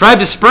 For I have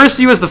dispersed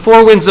you as the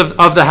four winds of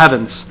the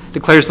heavens,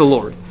 declares the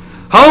Lord.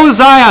 Ho,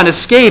 Zion,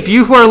 escape,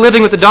 you who are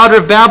living with the daughter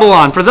of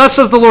Babylon. For thus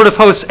says the Lord of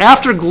hosts,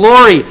 after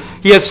glory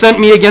he has sent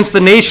me against the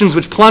nations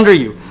which plunder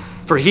you.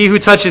 For he who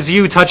touches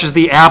you touches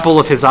the apple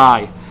of his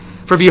eye.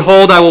 For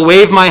behold, I will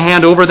wave my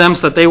hand over them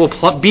so that they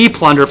will be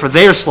plunder for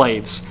their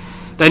slaves.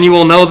 Then you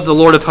will know that the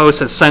Lord of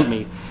hosts has sent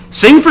me.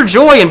 Sing for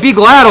joy and be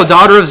glad, O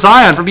daughter of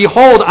Zion. For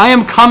behold, I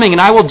am coming,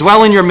 and I will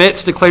dwell in your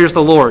midst, declares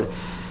the Lord.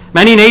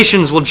 Many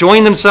nations will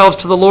join themselves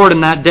to the Lord in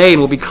that day and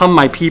will become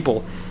my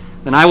people.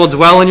 Then I will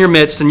dwell in your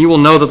midst, and you will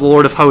know that the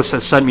Lord of hosts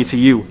has sent me to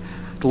you.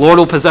 The Lord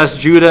will possess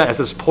Judah as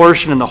his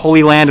portion in the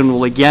Holy Land and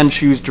will again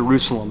choose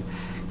Jerusalem.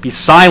 Be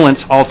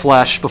silent, all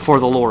flesh, before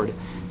the Lord,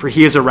 for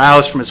he is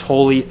aroused from his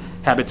holy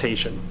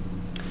habitation.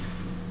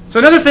 So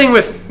another thing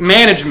with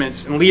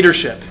management and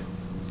leadership,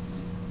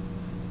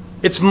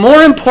 it's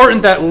more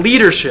important that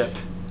leadership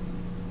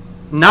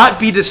not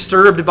be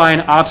disturbed by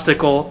an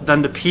obstacle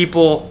than the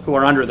people who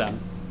are under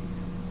them.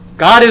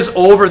 God is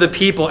over the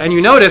people, and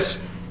you notice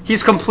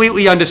he's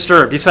completely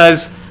undisturbed. He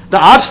says, the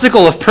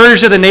obstacle of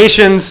Persia, the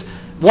nations,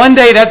 one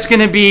day that's just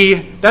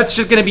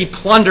going to be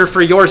plunder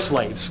for your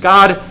slaves.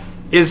 God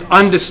is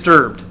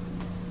undisturbed.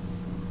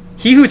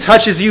 He who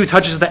touches you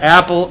touches the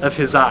apple of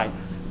his eye.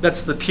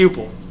 That's the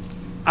pupil.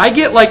 I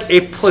get like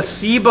a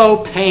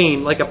placebo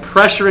pain, like a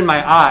pressure in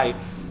my eye.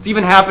 It's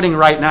even happening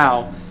right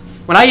now.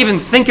 When I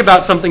even think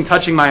about something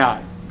touching my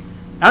eye.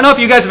 I don't know if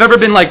you guys have ever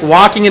been like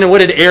walking in a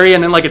wooded area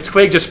and then like a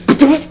twig just,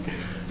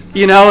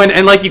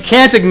 and like you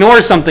can't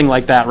ignore something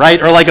like that,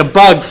 right? Or like a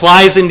bug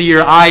flies into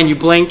your eye and you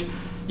blink.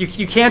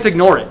 You can't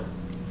ignore it.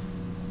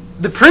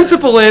 The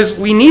principle is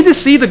we need to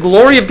see the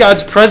glory of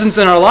God's presence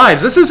in our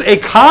lives. This is a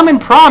common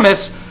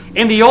promise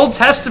in the Old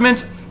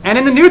Testament and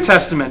in the New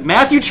Testament.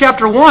 Matthew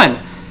chapter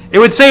 1, it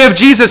would say of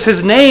Jesus,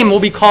 his name will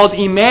be called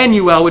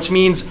Emmanuel, which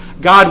means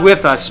God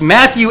with us.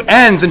 Matthew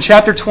ends in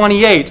chapter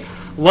 28,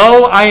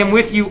 lo, I am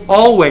with you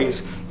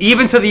always,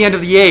 even to the end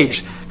of the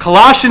age.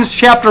 Colossians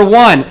chapter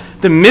 1,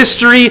 the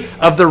mystery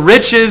of the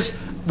riches,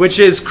 which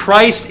is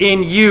Christ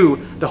in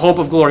you, the hope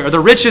of glory. Or the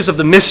riches of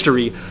the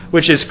mystery,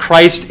 which is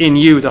Christ in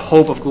you, the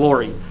hope of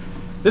glory.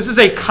 This is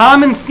a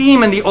common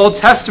theme in the Old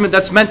Testament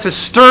that's meant to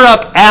stir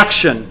up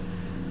action.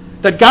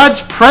 That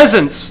God's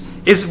presence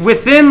is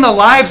within the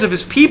lives of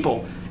his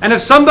people. And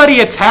if somebody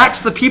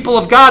attacks the people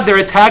of God, they're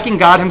attacking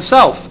God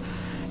himself.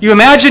 You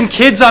imagine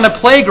kids on a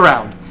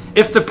playground.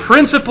 If the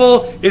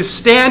principal is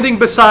standing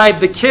beside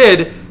the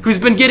kid who's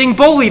been getting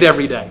bullied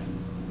every day,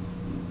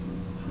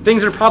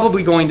 things are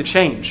probably going to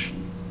change.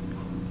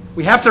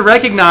 We have to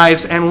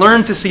recognize and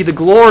learn to see the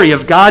glory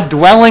of God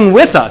dwelling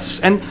with us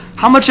and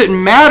how much it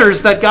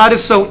matters that God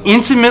is so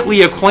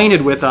intimately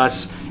acquainted with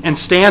us and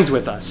stands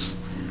with us.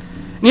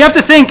 And you have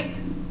to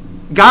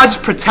think God's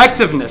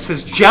protectiveness,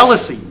 his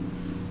jealousy.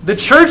 The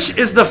church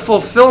is the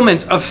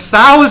fulfillment of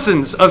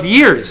thousands of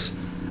years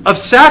of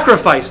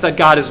sacrifice that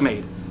God has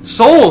made.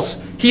 Souls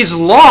he's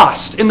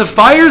lost in the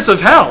fires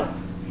of hell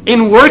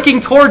in working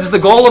towards the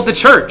goal of the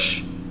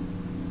church.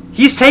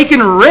 He's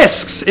taken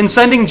risks in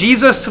sending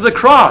Jesus to the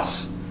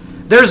cross.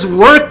 There's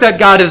work that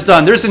God has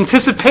done. There's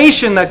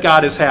anticipation that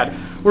God has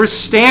had. We're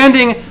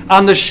standing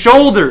on the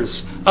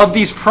shoulders of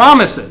these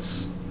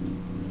promises.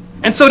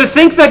 And so to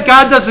think that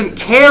God doesn't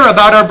care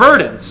about our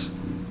burdens,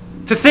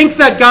 to think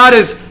that God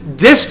is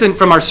distant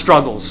from our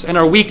struggles and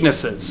our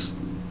weaknesses,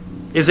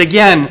 is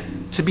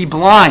again to be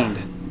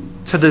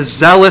blind to the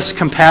zealous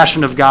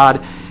compassion of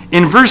God.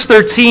 In verse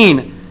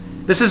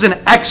 13, this is an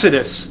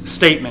Exodus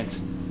statement.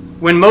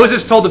 When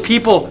Moses told the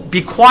people,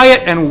 be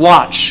quiet and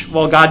watch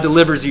while God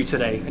delivers you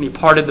today, and he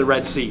parted the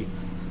Red Sea.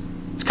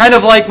 It's kind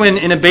of like when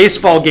in a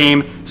baseball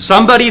game,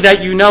 somebody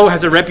that you know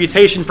has a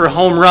reputation for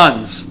home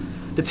runs.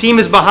 The team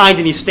is behind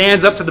and he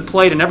stands up to the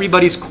plate and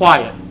everybody's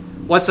quiet.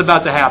 What's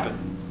about to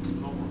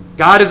happen?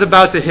 God is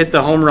about to hit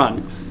the home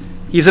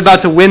run. He's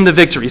about to win the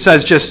victory. He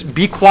says, just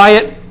be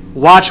quiet,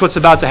 watch what's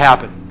about to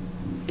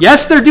happen.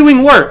 Yes, they're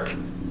doing work,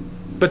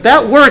 but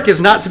that work is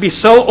not to be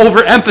so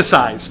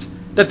overemphasized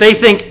that they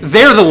think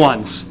they're the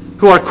ones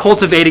who are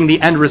cultivating the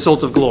end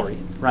result of glory,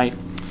 right?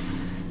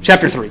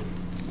 Chapter 3.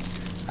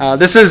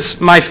 This is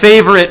my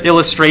favorite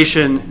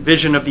illustration,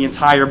 vision of the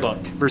entire book,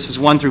 verses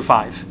 1 through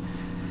 5.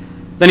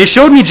 Then he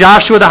showed me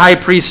Joshua the high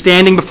priest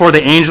standing before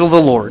the angel of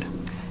the Lord,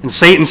 and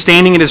Satan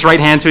standing at his right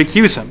hand to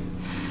accuse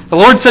him. The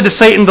Lord said to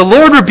Satan, the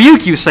Lord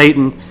rebuke you,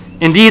 Satan.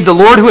 Indeed, the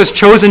Lord who has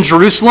chosen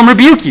Jerusalem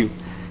rebuke you.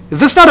 Is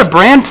this not a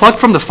brand plucked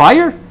from the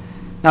fire?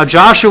 Now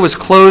Joshua was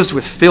clothed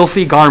with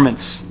filthy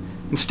garments,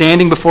 and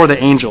standing before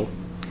the angel.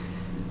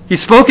 He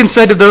spoke and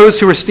said to those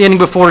who were standing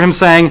before him,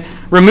 saying,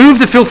 remove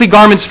the filthy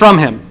garments from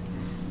him.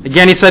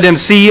 Again he said to him,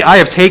 see, I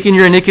have taken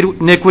your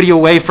iniquity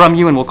away from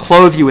you and will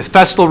clothe you with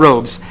festal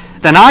robes.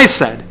 Then I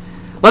said,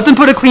 let them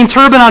put a clean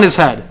turban on his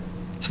head.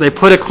 So they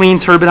put a clean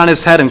turban on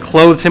his head and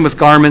clothed him with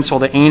garments while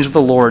the angel of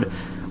the Lord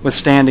was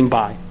standing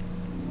by.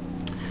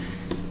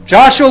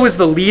 Joshua was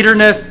the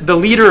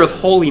leader of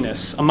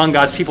holiness among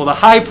God's people, the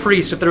high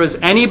priest. If there was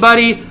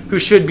anybody who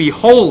should be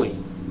holy,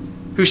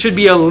 who should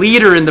be a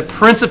leader in the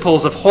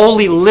principles of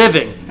holy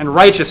living and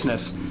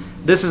righteousness,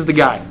 this is the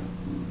guy.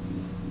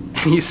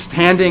 And he's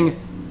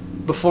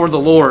standing before the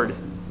Lord,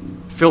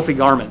 filthy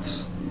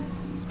garments.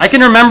 I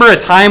can remember a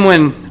time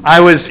when I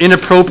was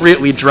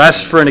inappropriately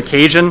dressed for an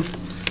occasion.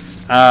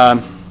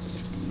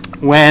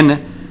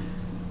 When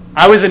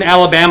I was in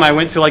Alabama, I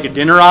went to like a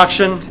dinner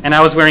auction, and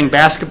I was wearing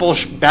basketball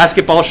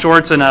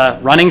shorts and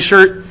a running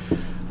shirt.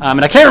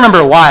 And I can't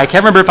remember why. I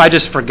can't remember if I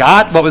just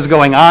forgot what was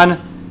going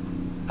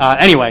on.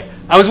 Anyway,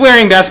 I was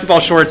wearing basketball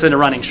shorts and a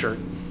running shirt.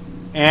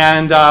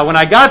 And when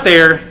I got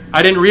there,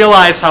 I didn't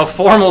realize how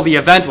formal the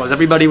event was.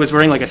 Everybody was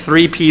wearing like a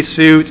three-piece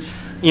suit,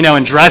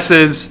 and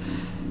dresses.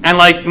 And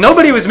like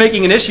nobody was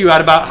making an issue out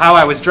about how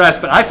I was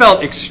dressed, but I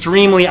felt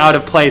extremely out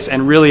of place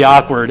and really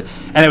awkward,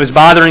 and it was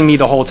bothering me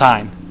the whole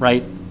time,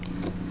 right?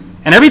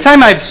 And every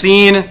time I've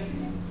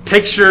seen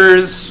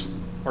pictures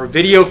or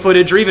video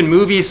footage or even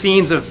movie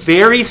scenes of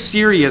very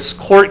serious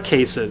court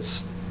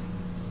cases,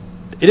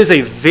 it is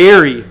a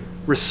very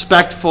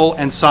respectful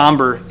and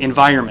somber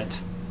environment.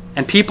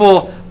 And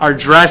people are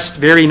dressed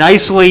very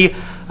nicely.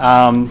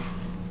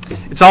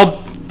 It's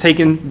all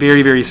taken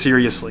very, very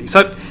seriously.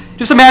 So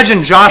just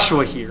imagine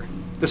Joshua here.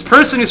 This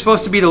person who's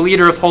supposed to be the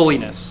leader of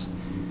holiness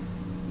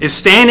is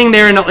standing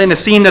there in a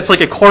scene that's like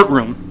a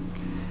courtroom.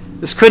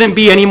 This couldn't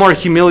be any more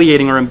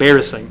humiliating or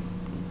embarrassing.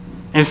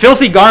 And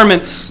filthy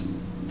garments,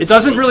 it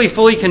doesn't really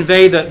fully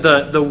convey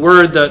the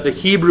word, the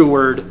Hebrew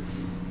word.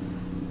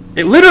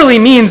 It literally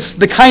means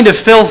the kind of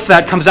filth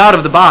that comes out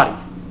of the body.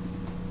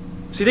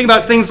 So you think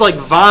about things like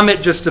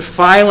vomit just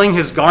defiling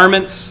his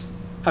garments,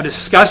 how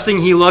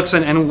disgusting he looks,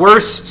 and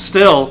worse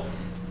still,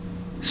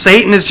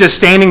 Satan is just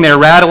standing there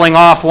rattling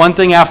off one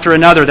thing after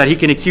another that he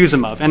can accuse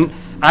him of. And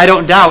I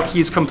don't doubt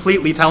he's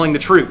completely telling the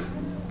truth.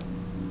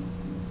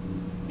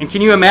 And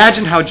can you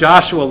imagine how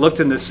Joshua looked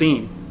in this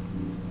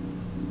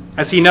scene?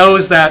 As he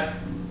knows that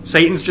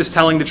Satan's just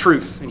telling the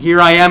truth. And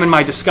here I am in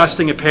my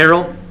disgusting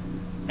apparel.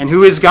 And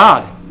who is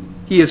God?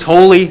 He is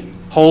holy,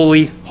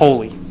 holy,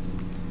 holy.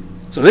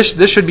 So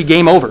this should be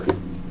game over.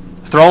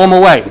 Throw him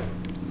away.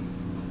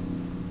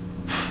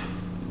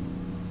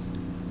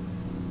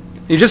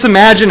 You just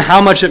imagine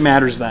how much it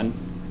matters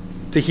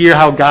then to hear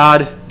how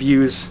God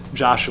views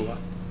Joshua.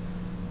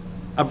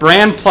 A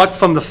brand plucked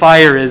from the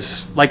fire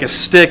is like a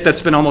stick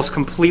that's been almost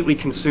completely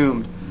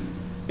consumed.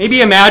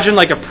 Maybe imagine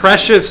like a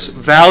precious,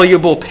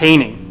 valuable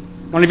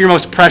painting, one of your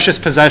most precious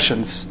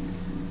possessions.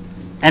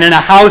 And in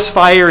a house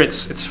fire,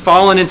 it's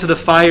fallen into the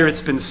fire,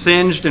 it's been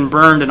singed and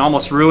burned and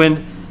almost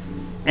ruined.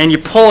 And you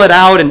pull it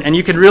out and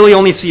you can really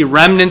only see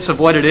remnants of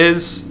what it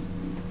is.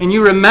 And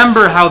you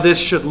remember how this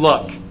should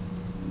look.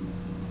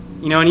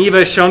 You know, and Eva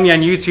has shown me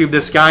on YouTube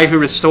this guy who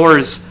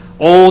restores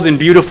old and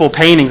beautiful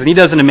paintings, and he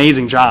does an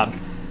amazing job.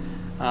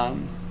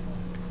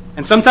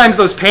 And sometimes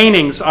those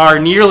paintings are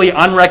nearly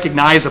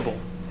unrecognizable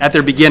at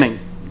their beginning.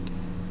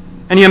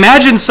 And you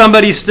imagine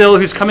somebody still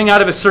who's coming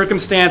out of a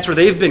circumstance where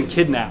they've been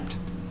kidnapped.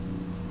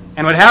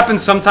 And what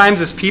happens sometimes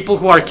is people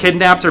who are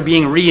kidnapped are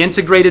being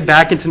reintegrated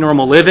back into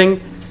normal living,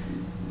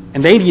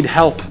 and they need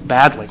help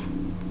badly.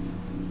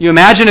 You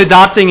imagine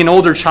adopting an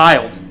older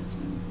child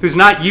who's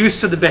not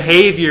used to the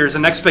behaviors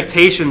and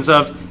expectations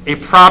of a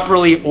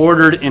properly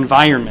ordered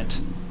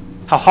environment.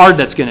 How hard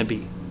that's going to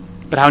be,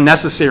 but how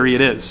necessary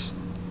it is.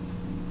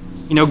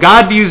 You know,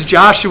 God views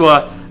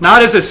Joshua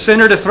not as a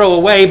sinner to throw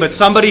away, but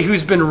somebody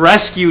who's been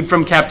rescued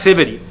from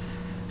captivity.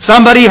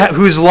 Somebody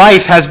whose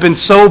life has been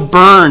so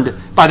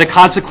burned by the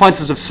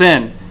consequences of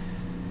sin.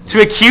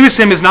 To accuse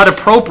him is not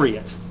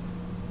appropriate.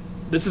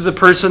 This is a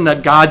person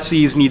that God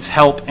sees needs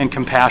help and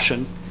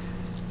compassion.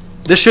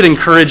 This should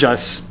encourage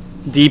us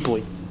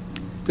deeply.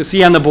 To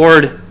see on the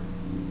board,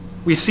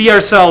 we see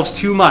ourselves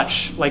too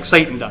much like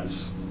Satan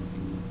does.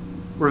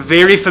 We're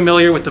very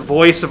familiar with the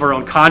voice of our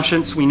own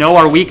conscience. We know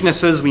our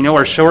weaknesses. We know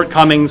our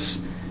shortcomings.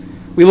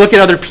 We look at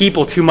other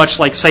people too much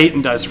like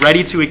Satan does,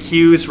 ready to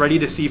accuse, ready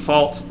to see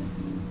fault.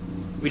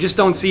 We just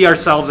don't see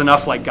ourselves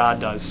enough like God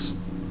does.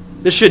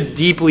 This should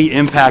deeply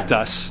impact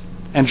us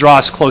and draw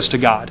us close to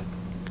God.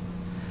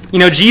 You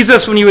know,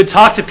 Jesus, when he would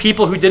talk to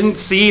people who didn't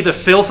see the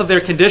filth of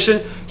their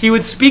condition, he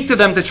would speak to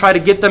them to try to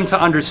get them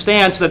to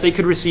understand so that they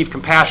could receive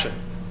compassion.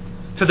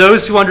 To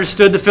those who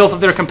understood the filth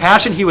of their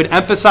compassion, he would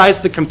emphasize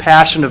the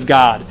compassion of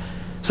God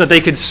so that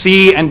they could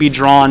see and be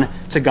drawn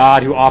to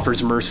God who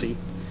offers mercy.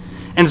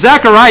 And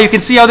Zechariah, you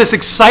can see how this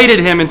excited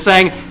him in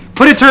saying,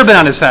 put a turban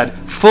on his head,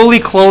 fully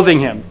clothing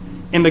him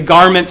in the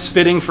garments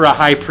fitting for a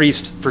high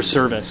priest for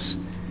service.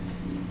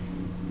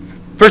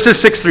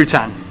 Verses 6 through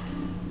 10.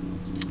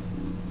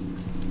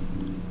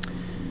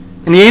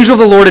 And the angel of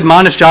the Lord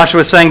admonished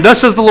Joshua, saying,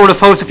 Thus says the Lord of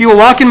hosts, if you will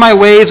walk in my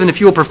ways, and if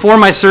you will perform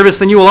my service,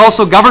 then you will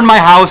also govern my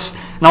house,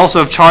 and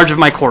also have charge of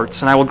my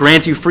courts, and I will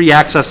grant you free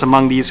access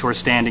among these who are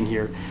standing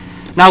here.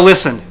 Now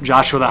listen,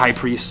 Joshua the high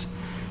priest,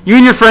 you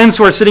and your friends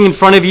who are sitting in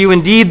front of you,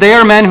 indeed they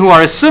are men who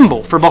are a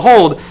symbol. For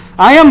behold,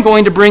 I am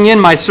going to bring in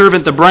my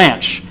servant the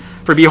branch.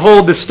 For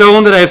behold, the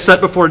stone that I have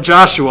set before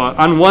Joshua,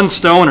 on one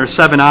stone are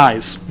 7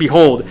 eyes.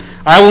 Behold,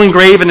 I will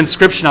engrave an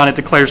inscription on it,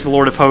 declares the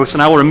Lord of hosts,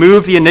 and I will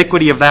remove the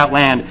iniquity of that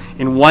land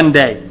in one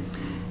day.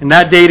 In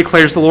that day,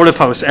 declares the Lord of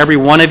hosts, every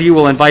one of you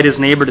will invite his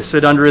neighbor to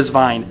sit under his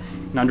vine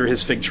and under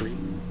his fig tree.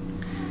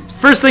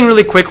 First thing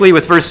really quickly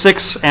with verse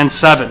 6 and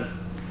 7.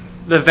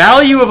 The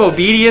value of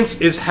obedience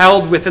is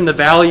held within the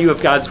value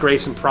of God's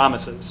grace and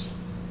promises.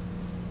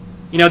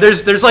 You know,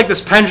 there's like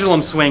this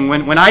pendulum swing.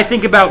 When I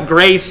think about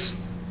grace,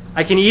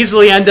 I can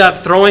easily end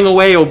up throwing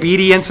away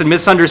obedience and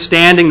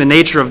misunderstanding the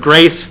nature of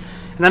grace.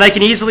 And then I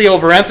can easily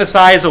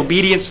overemphasize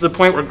obedience to the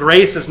point where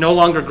grace is no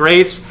longer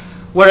grace.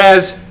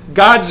 Whereas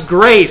God's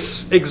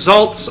grace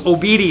exalts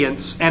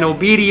obedience and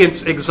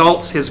obedience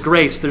exalts his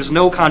grace. There's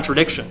no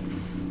contradiction.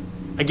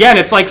 Again,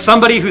 it's like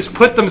somebody who's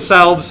put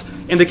themselves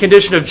in the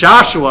condition of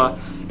Joshua,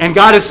 and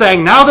God is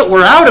saying, now that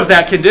we're out of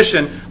that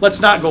condition, let's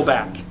not go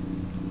back.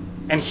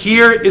 And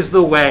here is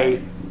the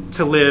way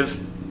to live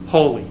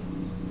holy.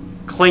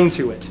 Cling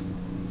to it.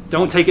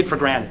 Don't take it for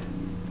granted.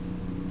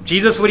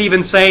 Jesus would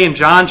even say in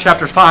John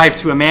chapter 5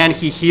 to a man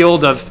he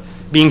healed of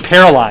being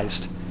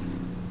paralyzed.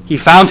 He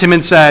found him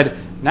and said,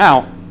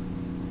 now,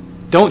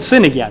 don't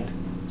sin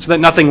again, so that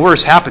nothing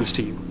worse happens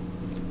to you.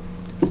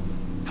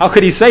 How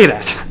could he say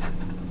that?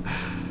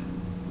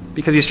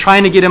 Because he's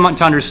trying to get him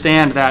to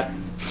understand that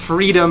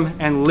freedom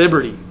and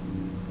liberty,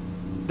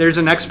 there's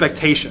an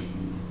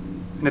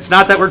expectation. And it's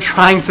not that we're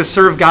trying to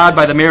serve God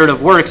by the merit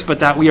of works, but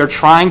that we are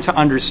trying to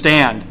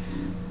understand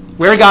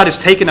where God has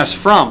taken us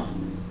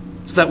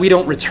from so that we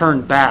don't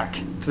return back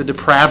to the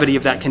depravity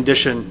of that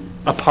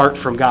condition apart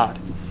from God.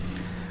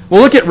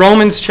 We'll look at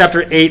Romans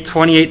chapter 8,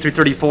 28 through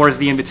 34 as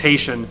the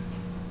invitation.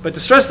 But to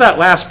stress that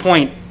last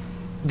point,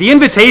 the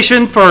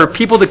invitation for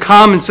people to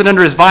come and sit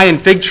under his vine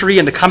and fig tree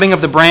and the coming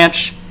of the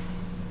branch,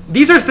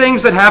 these are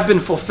things that have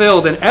been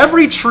fulfilled, and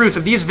every truth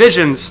of these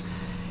visions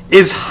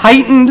is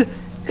heightened,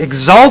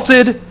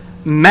 exalted,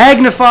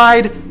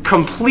 magnified,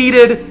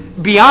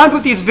 completed, beyond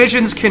what these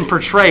visions can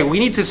portray. We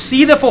need to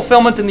see the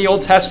fulfillment in the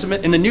Old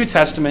Testament, in the New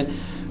Testament,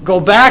 go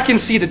back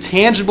and see the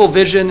tangible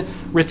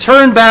vision,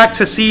 return back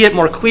to see it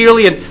more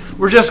clearly, and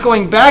we're just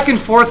going back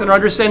and forth in our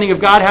understanding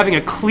of God, having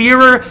a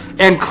clearer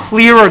and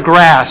clearer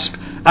grasp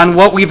on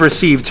what we've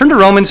received. Turn to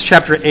Romans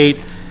chapter 8,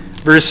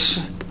 verse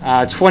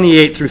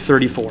 28 through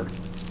 34.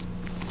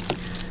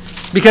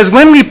 Because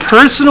when we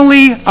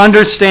personally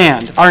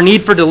understand our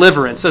need for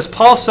deliverance, as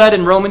Paul said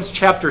in Romans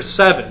chapter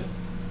 7,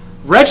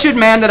 "Wretched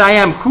man that I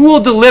am, who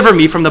will deliver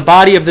me from the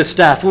body of this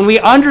death?" When we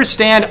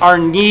understand our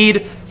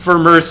need for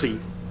mercy,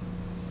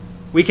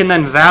 we can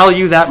then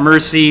value that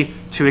mercy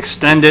to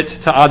extend it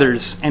to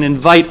others and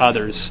invite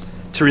others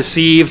to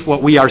receive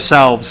what we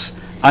ourselves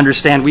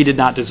understand we did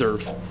not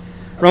deserve.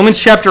 Romans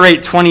chapter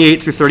 8,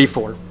 28 through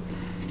 34.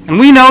 "And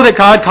we know that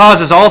God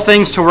causes all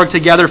things to work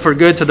together for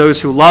good to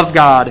those who love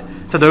God,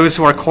 to those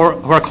who are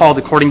called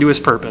according to his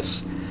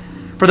purpose.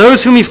 For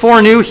those whom he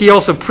foreknew, he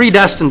also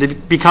predestined to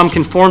become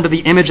conformed to the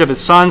image of his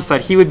sons,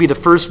 that he would be the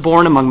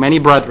firstborn among many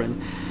brethren.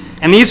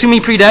 And these whom he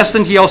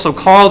predestined, he also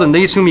called, and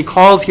these whom he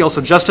called, he also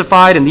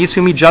justified, and these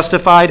whom he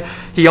justified,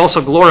 he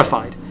also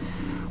glorified.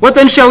 What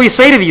then shall we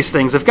say to these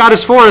things? If God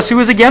is for us, who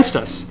is against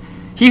us?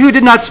 He who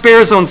did not spare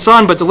his own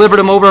son, but delivered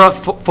him over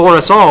for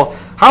us all,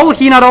 how will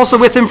he not also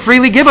with him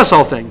freely give us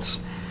all things?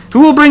 Who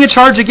will bring a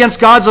charge against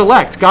God's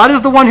elect? God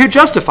is the one who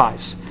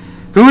justifies.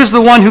 Who is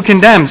the one who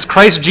condemns?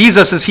 Christ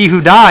Jesus is he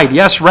who died,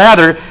 yes,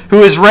 rather,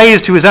 who is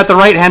raised, who is at the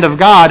right hand of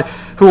God,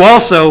 who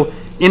also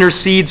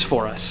intercedes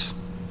for us."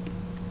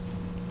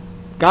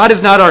 God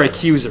is not our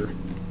accuser.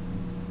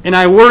 And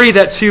I worry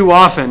that too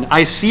often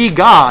I see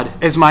God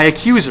as my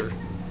accuser.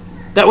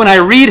 That when I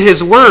read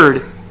his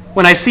word,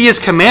 when I see his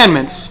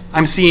commandments,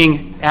 I'm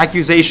seeing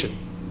accusation,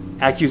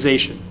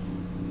 accusation,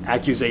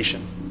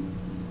 accusation.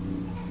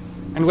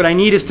 And what I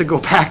need is to go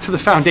back to the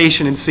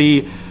foundation and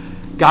see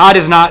God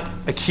is not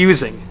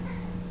accusing.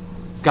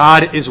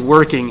 God is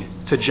working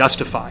to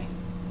justify.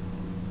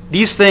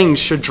 These things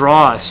should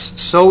draw us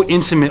so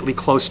intimately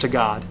close to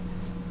God,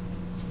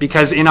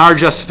 because in our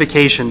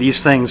justification,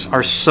 these things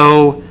are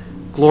so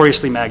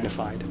gloriously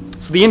magnified.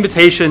 So the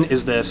invitation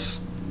is this.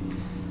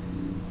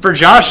 For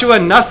Joshua,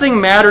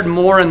 nothing mattered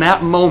more in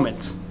that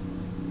moment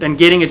than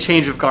getting a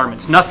change of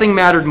garments. Nothing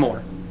mattered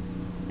more.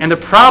 And the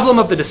problem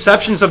of the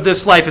deceptions of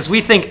this life is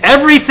we think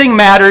everything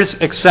matters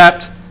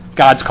except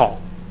God's call.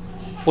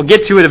 We'll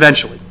get to it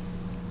eventually.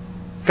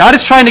 God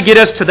is trying to get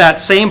us to that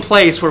same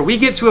place where we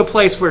get to a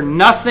place where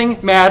nothing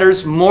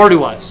matters more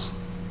to us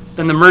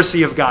than the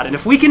mercy of God. And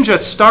if we can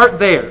just start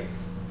there,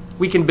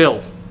 we can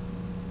build.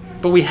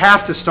 But we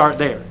have to start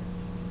there.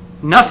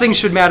 Nothing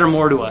should matter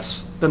more to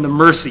us than the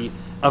mercy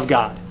of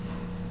God.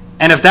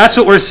 And if that's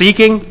what we're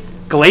seeking,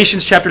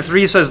 Galatians chapter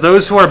 3 says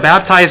those who are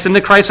baptized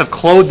into Christ have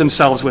clothed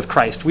themselves with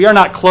Christ. We are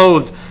not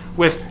clothed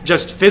with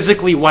just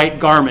physically white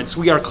garments.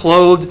 We are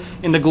clothed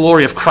in the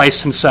glory of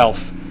Christ himself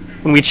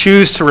when we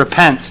choose to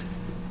repent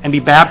and be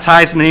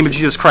baptized in the name of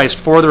Jesus Christ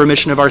for the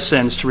remission of our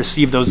sins to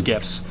receive those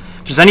gifts.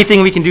 If there's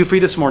anything we can do for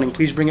you this morning,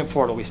 please bring it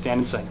forward while we stand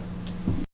and sing.